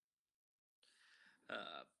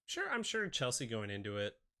 Sure, I'm sure Chelsea going into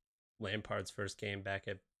it, Lampard's first game back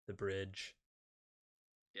at the Bridge.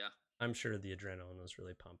 Yeah, I'm sure the adrenaline was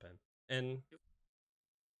really pumping, and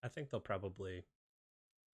I think they'll probably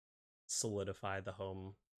solidify the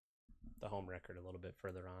home record a little bit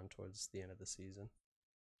further on towards the end of the season.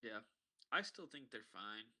 Yeah, I still think they're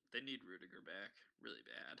fine. They need Rudiger back really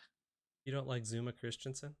bad. You don't like Zuma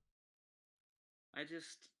Christensen?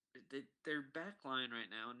 Their back line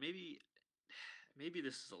right now, and maybe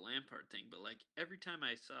this is a Lampard thing, but like every time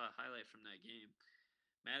I saw a highlight from that game,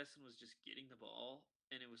 Maddison was just getting the ball,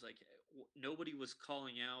 and it was like nobody was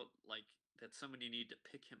calling out like that somebody need to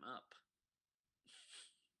pick him up.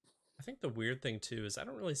 I think the weird thing too is I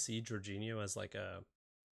don't really see Jorginho as like a.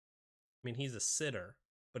 I mean, he's a sitter,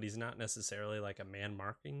 but he's not necessarily like a man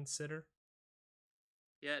marking sitter.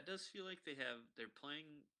 Yeah, it does feel like they're playing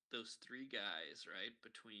those 3 guys right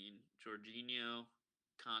between Jorginho,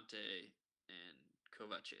 Conte, and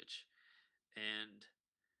Kovacic, and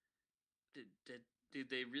did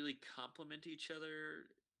they really complement each other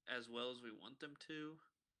as well as we want them to?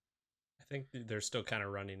 I think they're still kind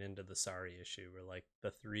of running into the Sarri issue where like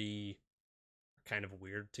the 3 are kind of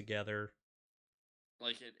weird together.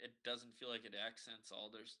 Like it doesn't feel like it accents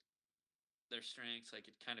all their strengths. Like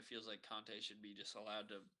it kind of feels like Conte should be just allowed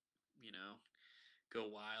to, go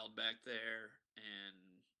wild back there, and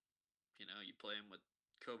you play him with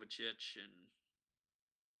Kovacic and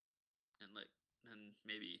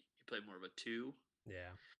maybe you play more of a 2.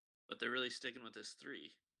 Yeah. But they're really sticking with this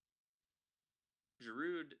 3.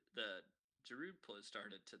 Giroud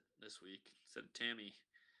started this week instead of Tammy,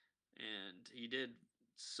 and he did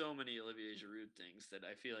so many Olivier Giroud things that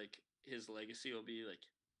I feel like his legacy will be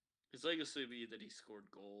that he scored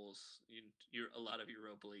goals, a lot of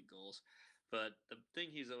Europa League goals. But the thing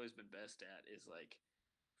he's always been best at is like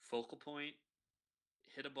focal point,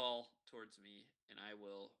 hit a ball towards me, and I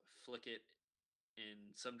will flick it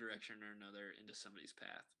in some direction or another into somebody's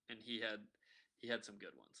path. And he had some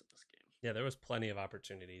good ones in this game. Yeah, there was plenty of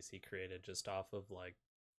opportunities he created just off of like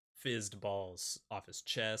fizzed balls off his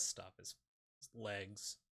chest, off his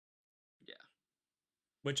legs. Yeah.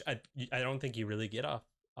 Which I don't think you really get off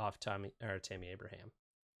Tammy Abraham.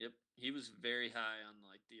 Yep. He was very high on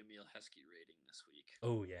like the Emil Heskey rating this week.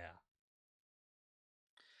 Oh yeah.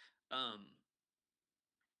 Um,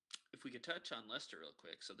 if we could touch on Leicester real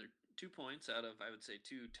quick, so they're 2 points out of, I would say,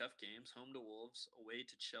 two tough games: home to Wolves, away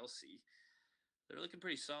to Chelsea. They're looking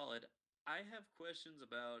pretty solid. I have questions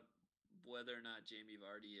about whether or not Jamie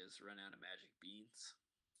Vardy has run out of magic beans.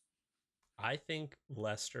 I think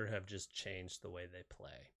Leicester have just changed the way they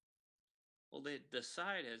play. Well, the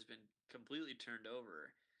side has been completely turned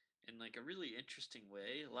over in like a really interesting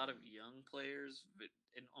way. A lot of young players, but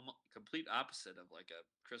in almost complete opposite of like a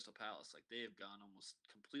Crystal Palace. Like they have gone almost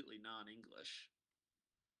completely non-English.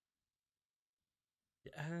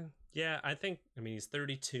 Yeah, I think. I mean, he's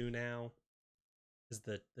 32 now. Is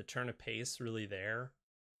the turn of pace really there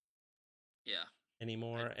Yeah,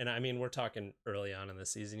 anymore? And I mean, we're talking early on in the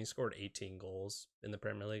season. He scored 18 goals in the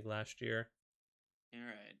Premier League last year. you're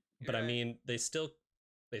right. But I mean, they still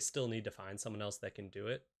need to find someone else that can do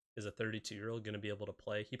it. Is a 32-year-old going to be able to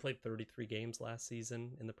play? He played 33 games last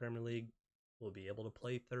season in the Premier League. Will be able to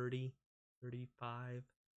play 30, 35.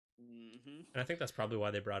 Mm-hmm. And I think that's probably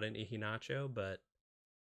why they brought in Iheanacho, but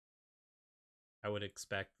I would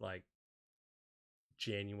expect like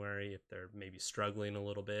January if they're maybe struggling a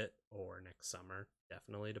little bit, or next summer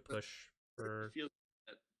definitely to push for. It feels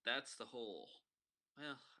that that's the hole.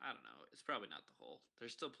 Well, I don't know. It's probably not the hole. They're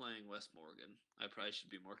still playing West Morgan. I probably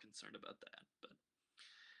should be more concerned about that. But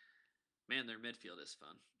man, their midfield is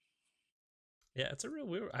fun. Yeah, it's a real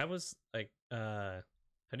weird. I was like, how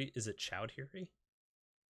do you, is it Chowdhury?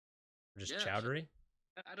 Or just Yeah, Chowdhury?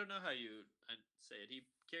 I don't know how you I'd say it. He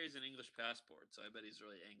carries an English passport, so I bet he's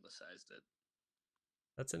really anglicized it.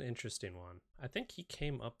 That's an interesting one. I think he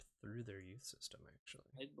came up through their youth system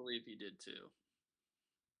actually. I believe he did too.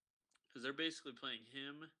 Because they're basically playing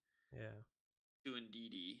him Yeah. to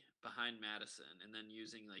Ndidi behind Madison, and then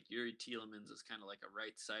using like Yuri Tielemans as kind of like a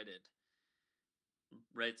right-sided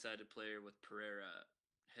player with Pereira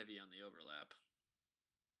heavy on the overlap.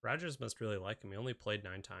 Rogers must really like him. He only played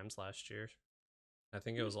 9 times last year. I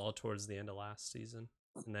think it was all towards the end of last season,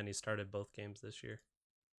 and then he started both games this year.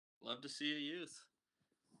 Love to see a youth.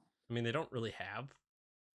 I mean, they don't really have.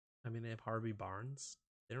 I mean, they have Harvey Barnes.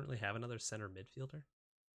 They don't really have another center midfielder.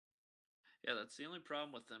 Yeah, that's the only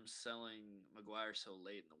problem with them selling Maguire so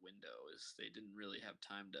late in the window is they didn't really have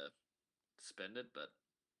time to spend it. But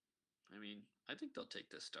I mean, I think they'll take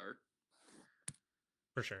this start.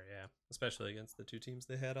 For sure, yeah. Especially against the two teams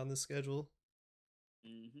they had on the schedule.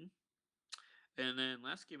 Mm-hmm. And then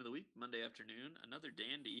last game of the week, Monday afternoon, another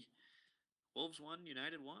dandy. Wolves won,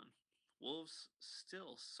 United won. Wolves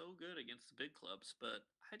still so good against the big clubs, but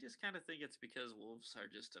I just kind of think it's because Wolves are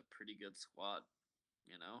just a pretty good squad.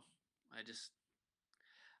 You know,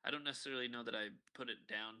 I don't necessarily know that I put it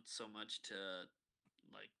down so much to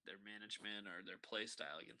like their management or their play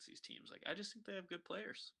style against these teams. Like I just think they have good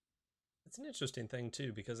players. It's an interesting thing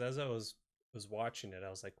too, because as I was watching it,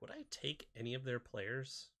 I was like, would I take any of their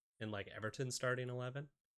players in like Everton starting 11?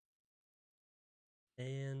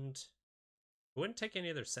 And I wouldn't take any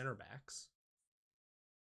of their center backs.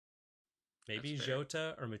 Maybe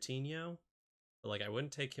Jota or Moutinho. But like I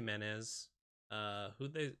wouldn't take Jimenez.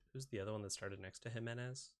 Who's the other one that started next to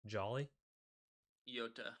Jimenez? Jolly?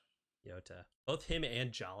 Jota. Both him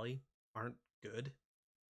and Jolly aren't good.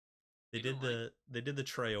 They did the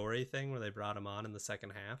Traore thing where they brought him on in the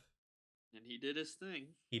second half. And he did his thing.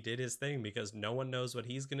 He did his thing because no one knows what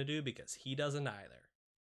he's gonna do because he doesn't either.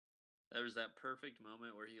 There was that perfect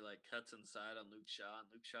moment where he like cuts inside on Luke Shaw, and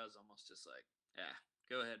Luke Shaw's almost just like, "Yeah,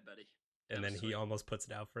 go ahead, buddy." And then he almost puts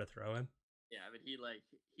it out for a throw in. Yeah, but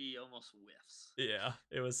he almost whiffs. Yeah,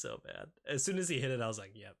 it was so bad. As soon as he hit it, I was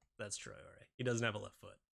like, "Yep, that's Traore. He doesn't have a left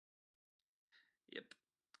foot." Yep.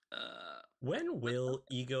 When will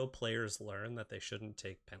ego players learn that they shouldn't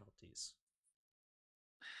take penalties?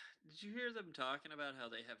 Did you hear them talking about how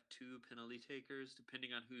they have two penalty takers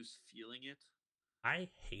depending on who's feeling it? I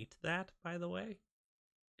hate that, by the way.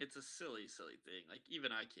 It's a silly thing. Like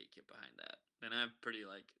even I can't get behind that, and I'm pretty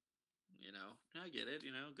like, I get it.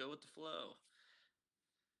 Go with the flow.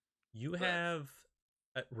 You have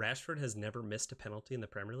Rashford has never missed a penalty in the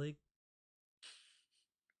Premier League.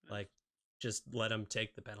 Like, just let him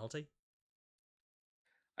take the penalty.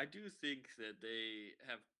 I do think that they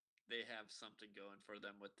have they have something going for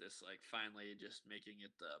them with this, like finally just making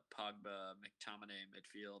it the Pogba McTominay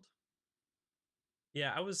midfield.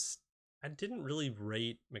 Yeah, I didn't really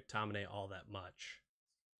rate McTominay all that much.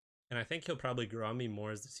 And I think he'll probably grow on me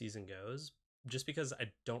more as the season goes, just because I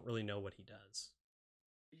don't really know what he does.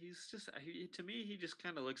 He's just to me, he just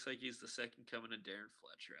kind of looks like he's the second coming of Darren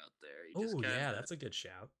Fletcher out there. He just Oh, kind yeah, of that's a good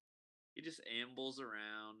shout. he just ambles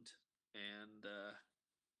around and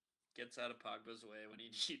gets out of Pogba's way when he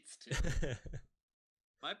needs to.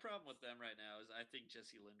 My problem with them right now is I think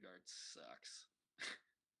Jesse Lingard sucks.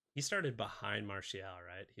 He started behind Martial,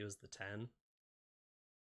 right? He was the 10.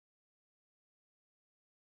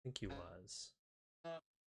 I think he was. Uh,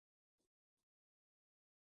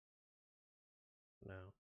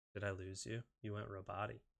 No. Did I lose you? You went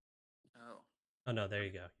Robati. oh, Oh, no, there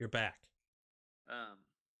you go. You're back. um,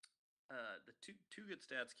 the two good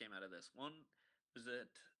stats came out of this. One was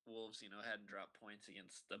that Wolves, hadn't dropped points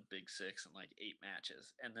against the Big Six in like 8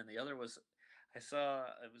 matches, and then the other was I saw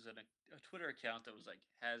it was a Twitter account that was like,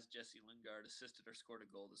 has Jesse Lingard assisted or scored a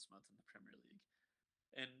goal this month in the Premier League?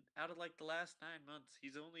 And out of like the last 9 months,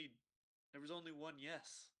 there was only one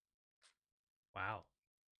yes. Wow.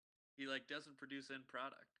 He like doesn't produce end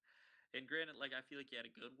product. And granted, like I feel like he had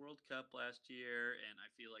a good World Cup last year, and I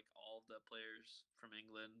feel like all the players from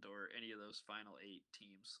England or any of those final 8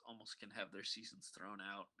 teams almost can have their seasons thrown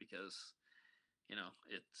out because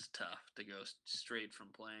it's tough to go straight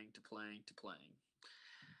from playing to playing to playing.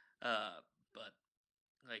 But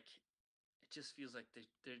like it just feels like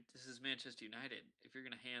this is Manchester United. If you're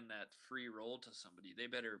gonna hand that free role to somebody,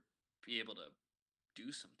 they better be able to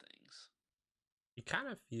do some things. He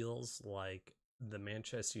kind of feels like the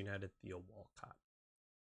Manchester United Theo Walcott.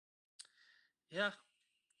 Yeah,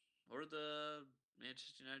 or the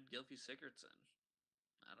Manchester United Gylfi Sigurdsson.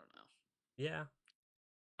 I don't know. Yeah.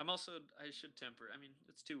 I should temper. I mean,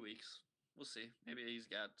 it's 2 weeks. We'll see. Maybe he's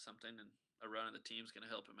got something, and a run of the team's going to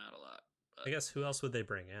help him out a lot. I But guess who else would they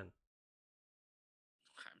bring in?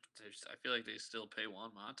 I feel like they still pay Juan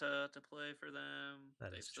Mata to play for them.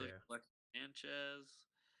 That They is still true. get Alexis Sanchez.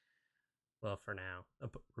 Well, for now.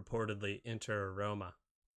 Reportedly, Inter Roma.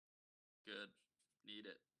 Good. Need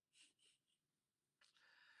it.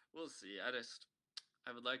 We'll see. I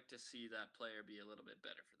would like to see that player be a little bit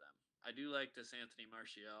better for them. I do like this Anthony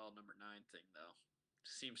Martial number 9 thing, though.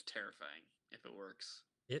 Seems terrifying if it works.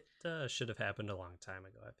 It should have happened a long time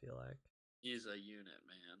ago, I feel like. He's a unit,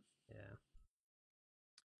 man. Yeah.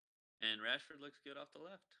 And Rashford looks good off the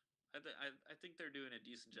left. I think they're doing a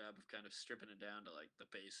decent job of kind of stripping it down to like the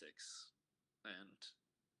basics and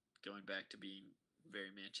going back to being very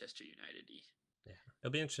Manchester United-y. Yeah. It'll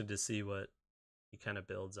be interesting to see what he kind of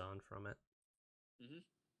builds on from it. Mm-hmm.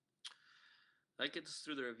 That gets us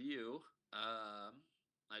through the review.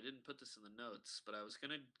 I didn't put this in the notes, but I was going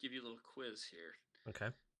to give you a little quiz here. Okay.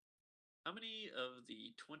 How many of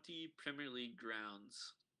the 20 Premier League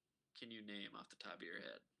grounds can you name off the top of your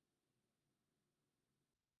head?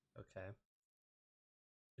 Okay.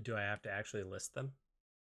 Do I have to actually list them?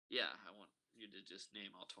 Yeah, I want you to just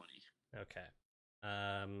name all 20. Okay.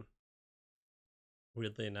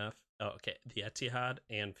 Weirdly enough, okay. The Etihad,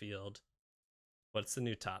 Anfield. What's the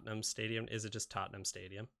new Tottenham Stadium? Is it just Tottenham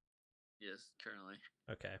Stadium? Yes, currently.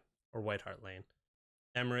 Okay. Or White Hart Lane.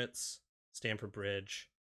 Emirates, Stamford Bridge.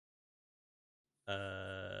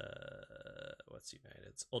 What's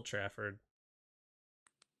United's? Old Trafford.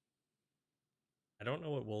 I don't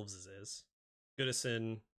know what Wolves' is.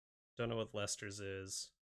 Goodison. Don't know what Leicester's is.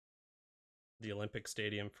 The Olympic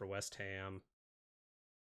Stadium for West Ham.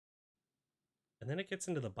 And then it gets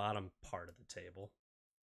into the bottom part of the table.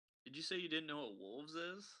 Did you say you didn't know what Wolves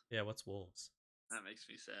is? Yeah, what's Wolves? That makes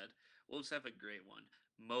me sad. Wolves have a great one.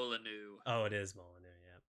 Molineux. Oh, it is Molineux,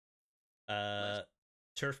 yeah.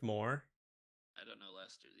 Turf Moor. I don't know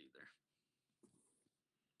Leicester's either.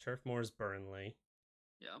 Turf Moor's Burnley.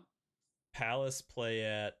 Yeah. Palace play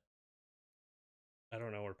at... I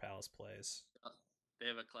don't know where Palace plays. They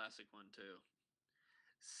have a classic one too.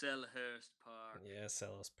 Selhurst Park. Yeah,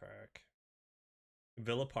 Selhurst Park.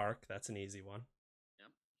 Villa Park, that's an easy one.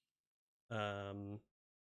 Yep.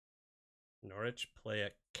 Norwich play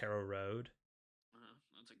at Carrow Road.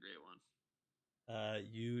 That's a great one.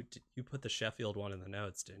 You put the Sheffield one in the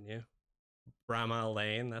notes, didn't you? Bramall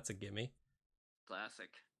Lane, that's a gimme. Classic.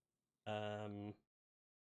 How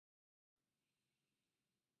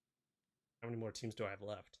many more teams do I have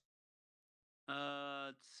left?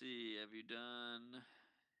 Let's see. Have you done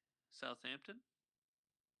Southampton?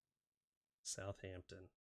 Southampton.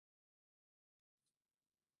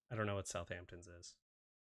 I don't know what Southampton's is.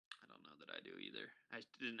 I don't know that I do either. I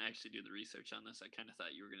didn't actually do the research on this. I kind of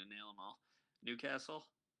thought you were going to nail them all. Newcastle?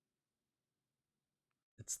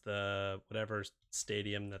 It's the whatever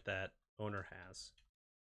stadium that owner has.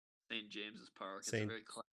 St. James's Park. It's a St. very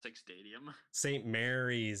classic stadium. St.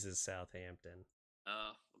 Mary's is Southampton.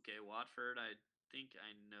 Okay, Watford. I think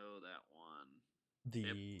I know that one.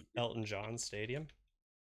 Yep. The Elton John Stadium.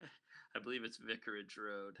 I believe it's Vicarage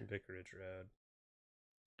Road. Vicarage Road.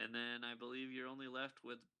 And then I believe you're only left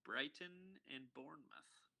with Brighton and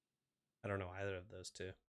Bournemouth. I don't know either of those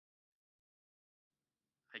two.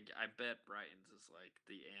 I bet Brighton's is like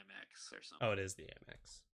the Amex or something. Oh, it is the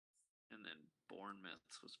Amex. And then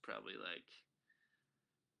Bournemouth was probably like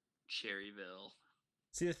Cherryville.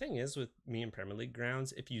 See, the thing is with me in Premier League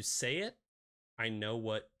grounds, if you say it, I know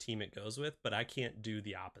what team it goes with, but I can't do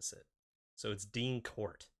the opposite. So it's Dean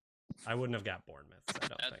Court. I wouldn't have got Bournemouth, I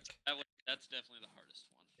don't think. That's definitely the hardest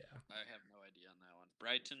one. Yeah. I have no idea on that one.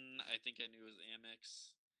 Brighton, I think I knew was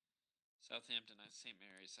Amex. Southampton, St.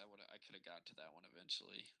 Mary's. I could have got to that one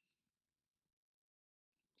eventually.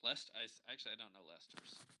 Leicester, I don't know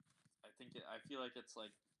Leicester's. I feel like it's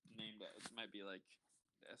like named. It might be like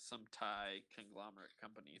some Thai conglomerate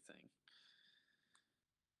company thing.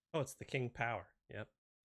 Oh, it's the King Power. Yep.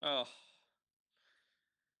 Oh.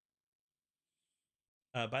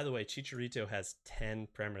 By the way, Chicharito has 10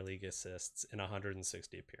 Premier League assists in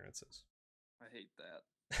 160 appearances. I hate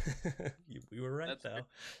that. We were right, though.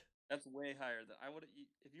 That's way higher than I would.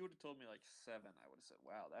 If you would have told me like 7, I would have said,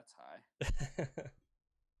 "Wow, that's high."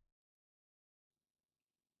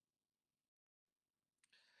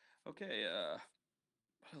 Okay.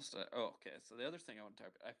 What else did I? Oh, okay. So the other thing I want to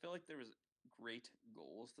talk about, I feel like there was great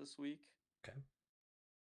goals this week. Okay.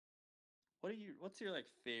 What's your like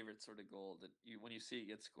favorite sort of goal that when you see it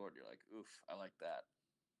get scored, you're like, oof, I like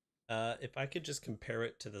that. If I could just compare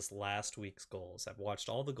it to this last week's goals, I've watched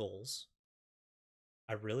all the goals.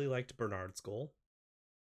 I really liked Bernard's goal.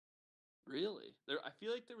 Really? I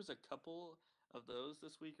feel like there was a couple of those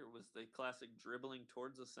this week, or was the classic dribbling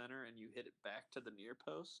towards the center and you hit it back to the near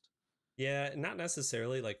post? Yeah, not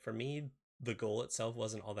necessarily. Like for me, the goal itself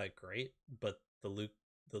wasn't all that great, but the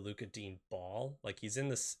Lucas Digne ball, like he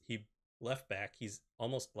left back, he's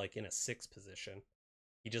almost like in a 6 position.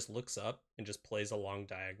 He just looks up and just plays a long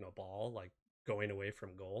diagonal ball, like going away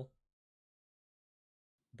from goal.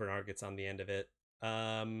 Bernard gets on the end of it.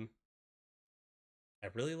 I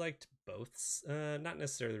really liked both. Not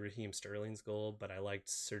necessarily Raheem Sterling's goal, but I liked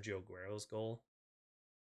Sergio Aguero's goal.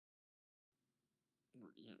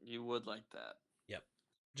 You would like that. Yep.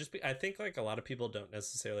 I think like a lot of people don't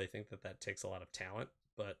necessarily think that takes a lot of talent,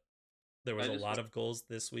 but there was a lot of goals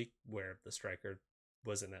this week where the striker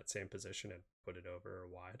was in that same position and put it over or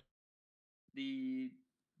wide. The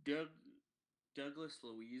Douglas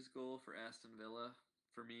Luiz goal for Aston Villa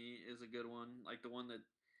for me is a good one. Like the one that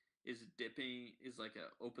is dipping is like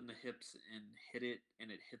a open the hips and hit it,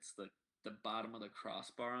 and it hits the bottom of the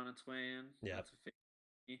crossbar on its way in. Yeah. That's a favorite.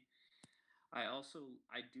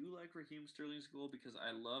 I do like Raheem Sterling's goal because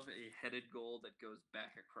I love a headed goal that goes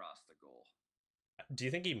back across the goal. Do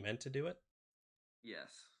you think he meant to do it?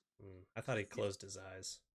 Yes. I thought he closed his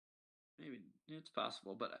eyes. Maybe it's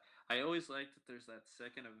possible, but I always like that there's that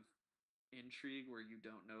second of intrigue where you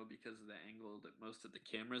don't know because of the angle that most of the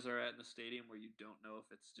cameras are at in the stadium, where you don't know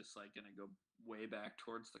if it's just like going to go way back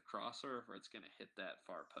towards the crosser or if it's going to hit that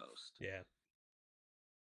far post. Yeah.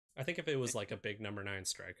 I think if it was like a big number 9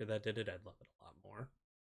 striker that did it, I'd love it a lot more.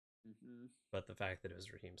 Mm-hmm. But the fact that it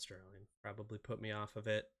was Raheem Sterling probably put me off of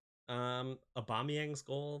it. Aubameyang's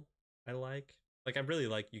goal, I like. Like, I really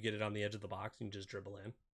like you get it on the edge of the box and you just dribble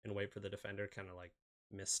in and wait for the defender kind of like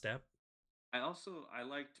misstep. I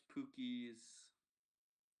liked Pukki's,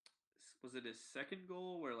 was it his second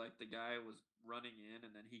goal where like the guy was running in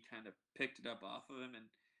and then he kind of picked it up off of him,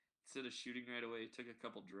 and instead of shooting right away, he took a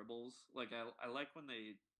couple dribbles. Like I like when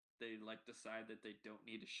they like decide that they don't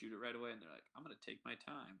need to shoot it right away and they're like, I'm going to take my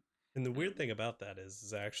time. And the weird thing about that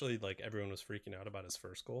is actually like everyone was freaking out about his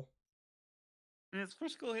first goal. And his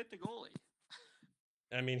first goal hit the goalie.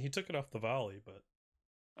 I mean, he took it off the volley, but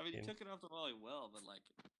he took it off the volley well, but like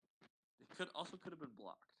it could have been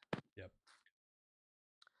blocked. Yep.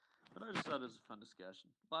 But I just thought it was a fun discussion.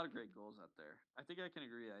 A lot of great goals out there. I think I can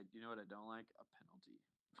agree. You know what I don't like? A penalty.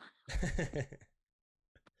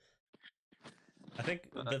 I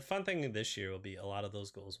think the fun thing this year will be a lot of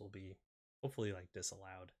those goals will be hopefully like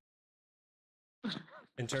disallowed.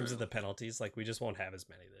 In terms of the penalties, like we just won't have as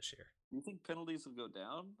many this year. Do you think penalties will go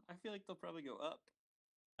down? I feel like they'll probably go up.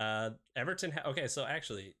 Everton. Okay, so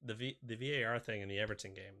actually, the VAR thing in the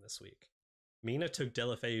Everton game this week, Mina took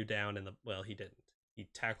Deulofeu down he didn't. He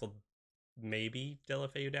tackled maybe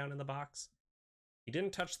Deulofeu down in the box. He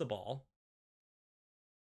didn't touch the ball.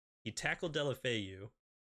 He tackled Deulofeu.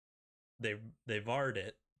 they VAR'd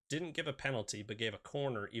it, didn't give a penalty, but gave a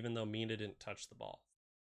corner even though Mina didn't touch the ball.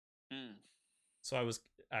 Mm. So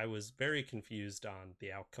I was very confused on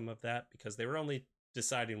the outcome of that because they were only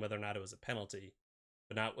deciding whether or not it was a penalty,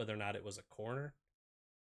 but not whether or not it was a corner.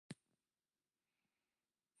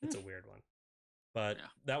 It's a weird one. But Yeah.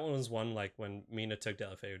 that one was one like when Mina took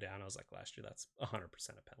Delafeu down, I was like, last year, that's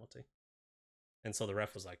 100% a penalty. And so the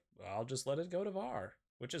ref was like, well, I'll just let it go to VAR,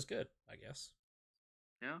 which is good, I guess.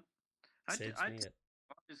 Yeah. Saves me it.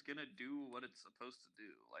 Is gonna do what it's supposed to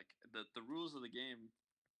do. Like the rules of the game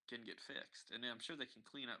can get fixed, and I'm sure they can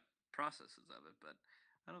clean up processes of it, but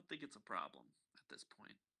I don't think it's a problem at this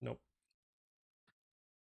point. Nope.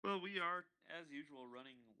 Well, we are as usual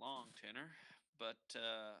running long, Tanner, but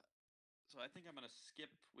so I think I'm gonna skip.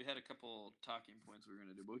 We had a couple talking points we were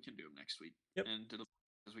gonna do, but we can do them next week, Yep. and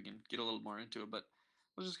because we can get a little more into it. But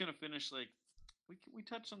I was just gonna finish like we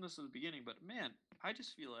touched on this at the beginning, but man, I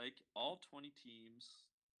just feel like all 20 teams.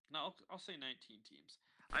 No, I'll say 19 teams.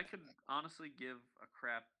 I could honestly give a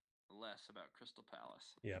crap less about Crystal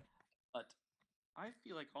Palace. Yep. But I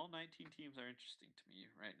feel like all 19 teams are interesting to me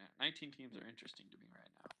right now. 19 teams are interesting to me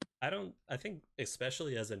right now. I think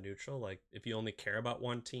especially as a neutral, like if you only care about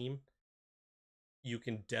one team, you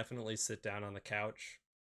can definitely sit down on the couch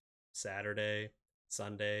Saturday,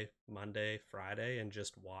 Sunday, Monday, Friday and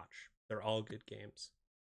just watch. They're all good games.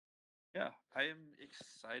 Yeah, I am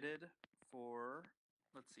excited for.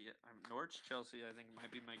 Let's see it. I'm Norwich Chelsea. I think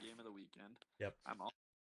might be my game of the weekend. Yep. I'm also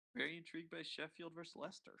very intrigued by Sheffield versus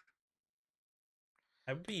Leicester.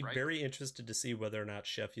 I would be very interested to see whether or not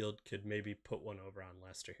Sheffield could maybe put one over on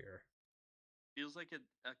Leicester here. Feels like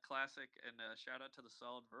a classic, and a shout out to the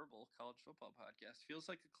Solid Verbal College Football Podcast. Feels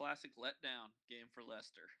like a classic letdown game for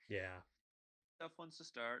Leicester. Yeah. Tough ones to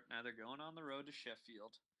start. Now they're going on the road to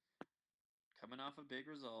Sheffield. Coming off a big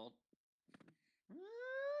result.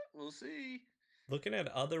 We'll see. Looking at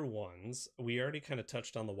other ones, we already kind of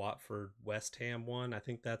touched on the Watford West Ham one. I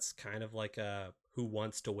think that's kind of like a who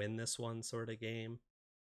wants to win this one sort of game.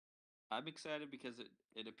 I'm excited because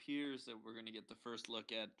it appears that we're going to get the first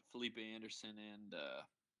look at Felipe Anderson and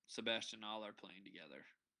Sebastian Aller playing together.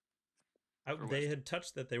 They had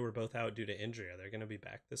touched that they were both out due to injury. Are they going to be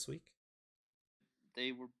back this week?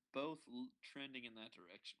 They were both trending in that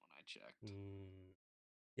direction when I checked.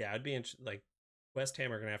 Yeah, I'd be interested. Like West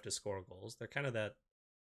Ham are going to have to score goals. They're kind of that.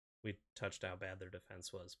 We touched how bad their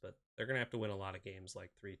defense was, but they're going to have to win a lot of games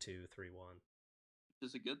like 3-2, 3-1.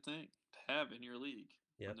 It's a good thing to have in your league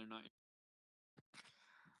when they're not.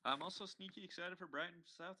 I'm also sneaky excited for Brighton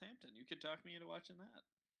Southampton. You could talk me into watching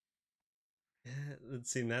that.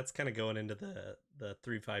 See, that's kind of going into the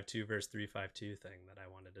 3-5-2 versus 3-5-2 thing that I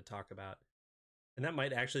wanted to talk about. And that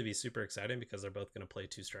might actually be super exciting because they're both going to play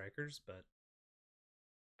two strikers, but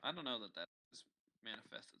I don't know that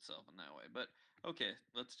manifests itself in that way. But okay,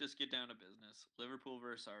 let's just get down to business. Liverpool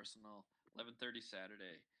versus Arsenal, 11:30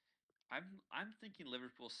 Saturday. I'm thinking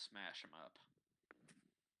Liverpool smash them up.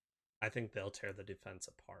 I think they'll tear the defense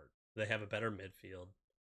apart. They have a better midfield.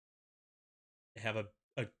 They have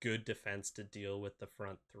a good defense to deal with the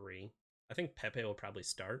front three. I think Pepe will probably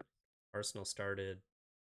start. Arsenal started,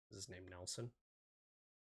 is his name Nelson?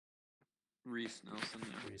 Reece Nelson.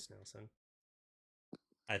 Yeah. Reece Nelson.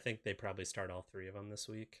 I think they probably start all three of them this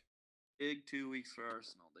week. Big 2 weeks for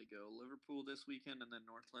Arsenal. They go Liverpool this weekend and then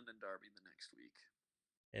North London Derby the next week.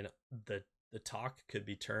 And the talk could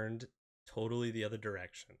be turned totally the other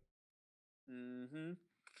direction. Mm-hmm.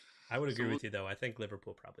 I would agree with you, though. I think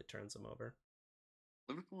Liverpool probably turns them over.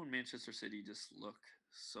 Liverpool and Manchester City just look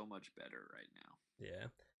so much better right now. Yeah.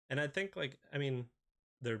 And I think, like, I mean,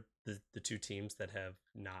 they're the two teams that have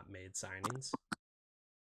not made signings.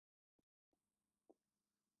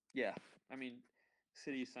 Yeah. I mean,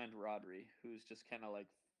 City signed Rodri, who's just kind of like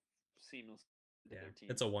seamless to their team.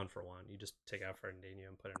 It's a 1-for-1. You just take out Fernandinho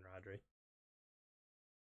and put in Rodri.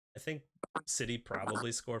 I think City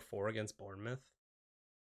probably score 4 against Bournemouth.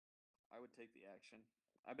 I would take the action.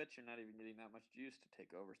 I bet you're not even getting that much juice to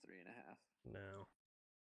take over 3.5. No.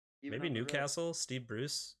 Even maybe Newcastle, Steve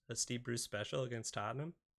Bruce, a Steve Bruce special against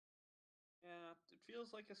Tottenham. Yeah, it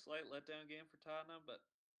feels like a slight letdown game for Tottenham, but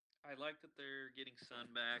I like that they're getting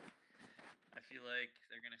Son back. I feel like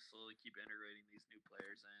they're going to slowly keep integrating these new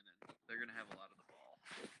players in, and they're going to have a lot of the ball.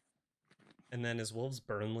 And then is Wolves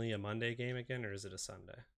Burnley a Monday game again, or is it a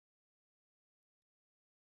Sunday?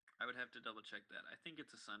 I would have to double check that. I think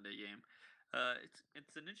it's a Sunday game.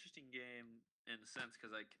 It's an interesting game in the sense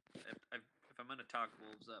because like if I'm going to talk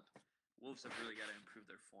Wolves up, Wolves have really got to improve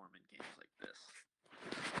their form in games like this.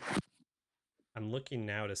 I'm looking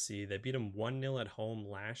now to see they beat them 1-0 at home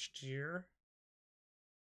last year.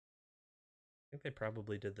 think they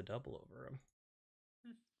probably did the double over them.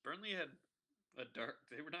 Burnley had a dark.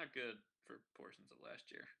 They were not good for portions of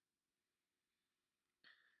last year,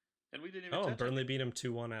 and we didn't even Oh, and touch on Burnley your. beat them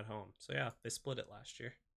 2-1 at home. So yeah, they split it last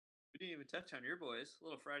year. We didn't even touch on your boys. A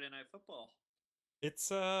little Friday night football.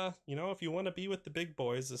 It's if you want to be with the big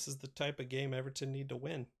boys, this is the type of game Everton need to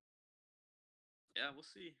win. Yeah, we'll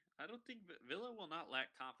see. I don't think Villa will not lack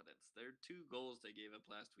confidence. Their 2 goals they gave up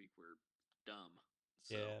last week were dumb.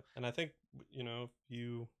 So Yeah, and I think you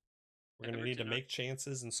we're going to need to Everton aren't. make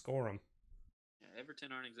chances and score them. Yeah,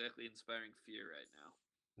 Everton aren't exactly inspiring fear right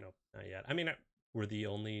now. Nope, not yet. I mean, we're the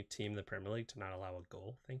only team in the Premier League to not allow a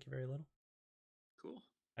goal. Thank you very little. Cool.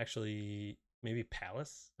 Actually, maybe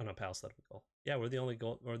Palace. Oh no, Palace let up a goal. Yeah, we're the only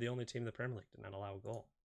goal or the only team in the Premier League to not allow a goal.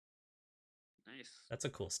 Nice. That's a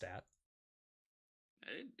cool stat.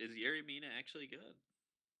 Hey, is Yerry Mina actually good?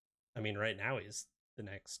 I mean, right now he's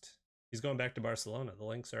going back to Barcelona. The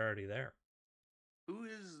links are already there. Who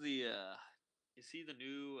is the? Is he the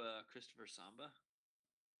new Christopher Samba?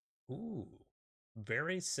 Ooh,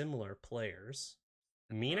 very similar players.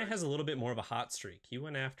 Mina Hard. has a little bit more of a hot streak. He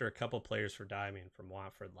went after a couple players for diving from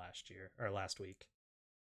Watford last week.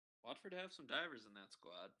 Watford have some divers in that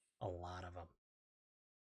squad. A lot of them.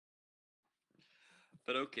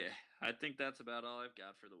 But okay, I think that's about all I've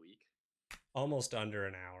got for the week. Almost under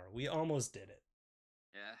an hour. We almost did it.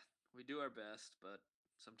 Yeah, we do our best, but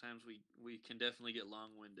sometimes we can definitely get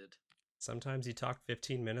long-winded. Sometimes you talk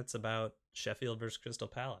 15 minutes about Sheffield versus Crystal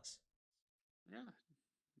Palace. Yeah,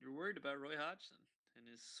 you're worried about Roy Hodgson and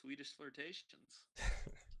his Swedish flirtations.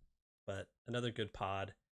 But another good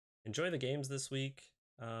pod. Enjoy the games this week.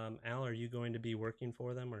 Al, are you going to be working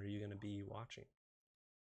for them or are you going to be watching?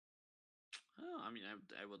 Oh, I mean,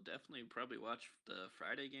 I will definitely probably watch the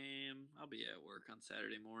Friday game. I'll be at work on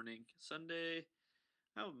Saturday morning. Sunday,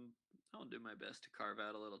 I'll I'll do my best to carve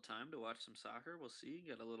out a little time to watch some soccer. We'll see.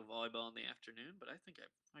 Got a little volleyball in the afternoon, but I think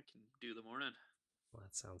I can do the morning. Well,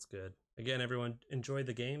 that sounds good. Again, everyone, enjoy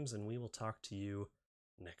the games and we will talk to you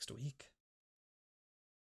next week.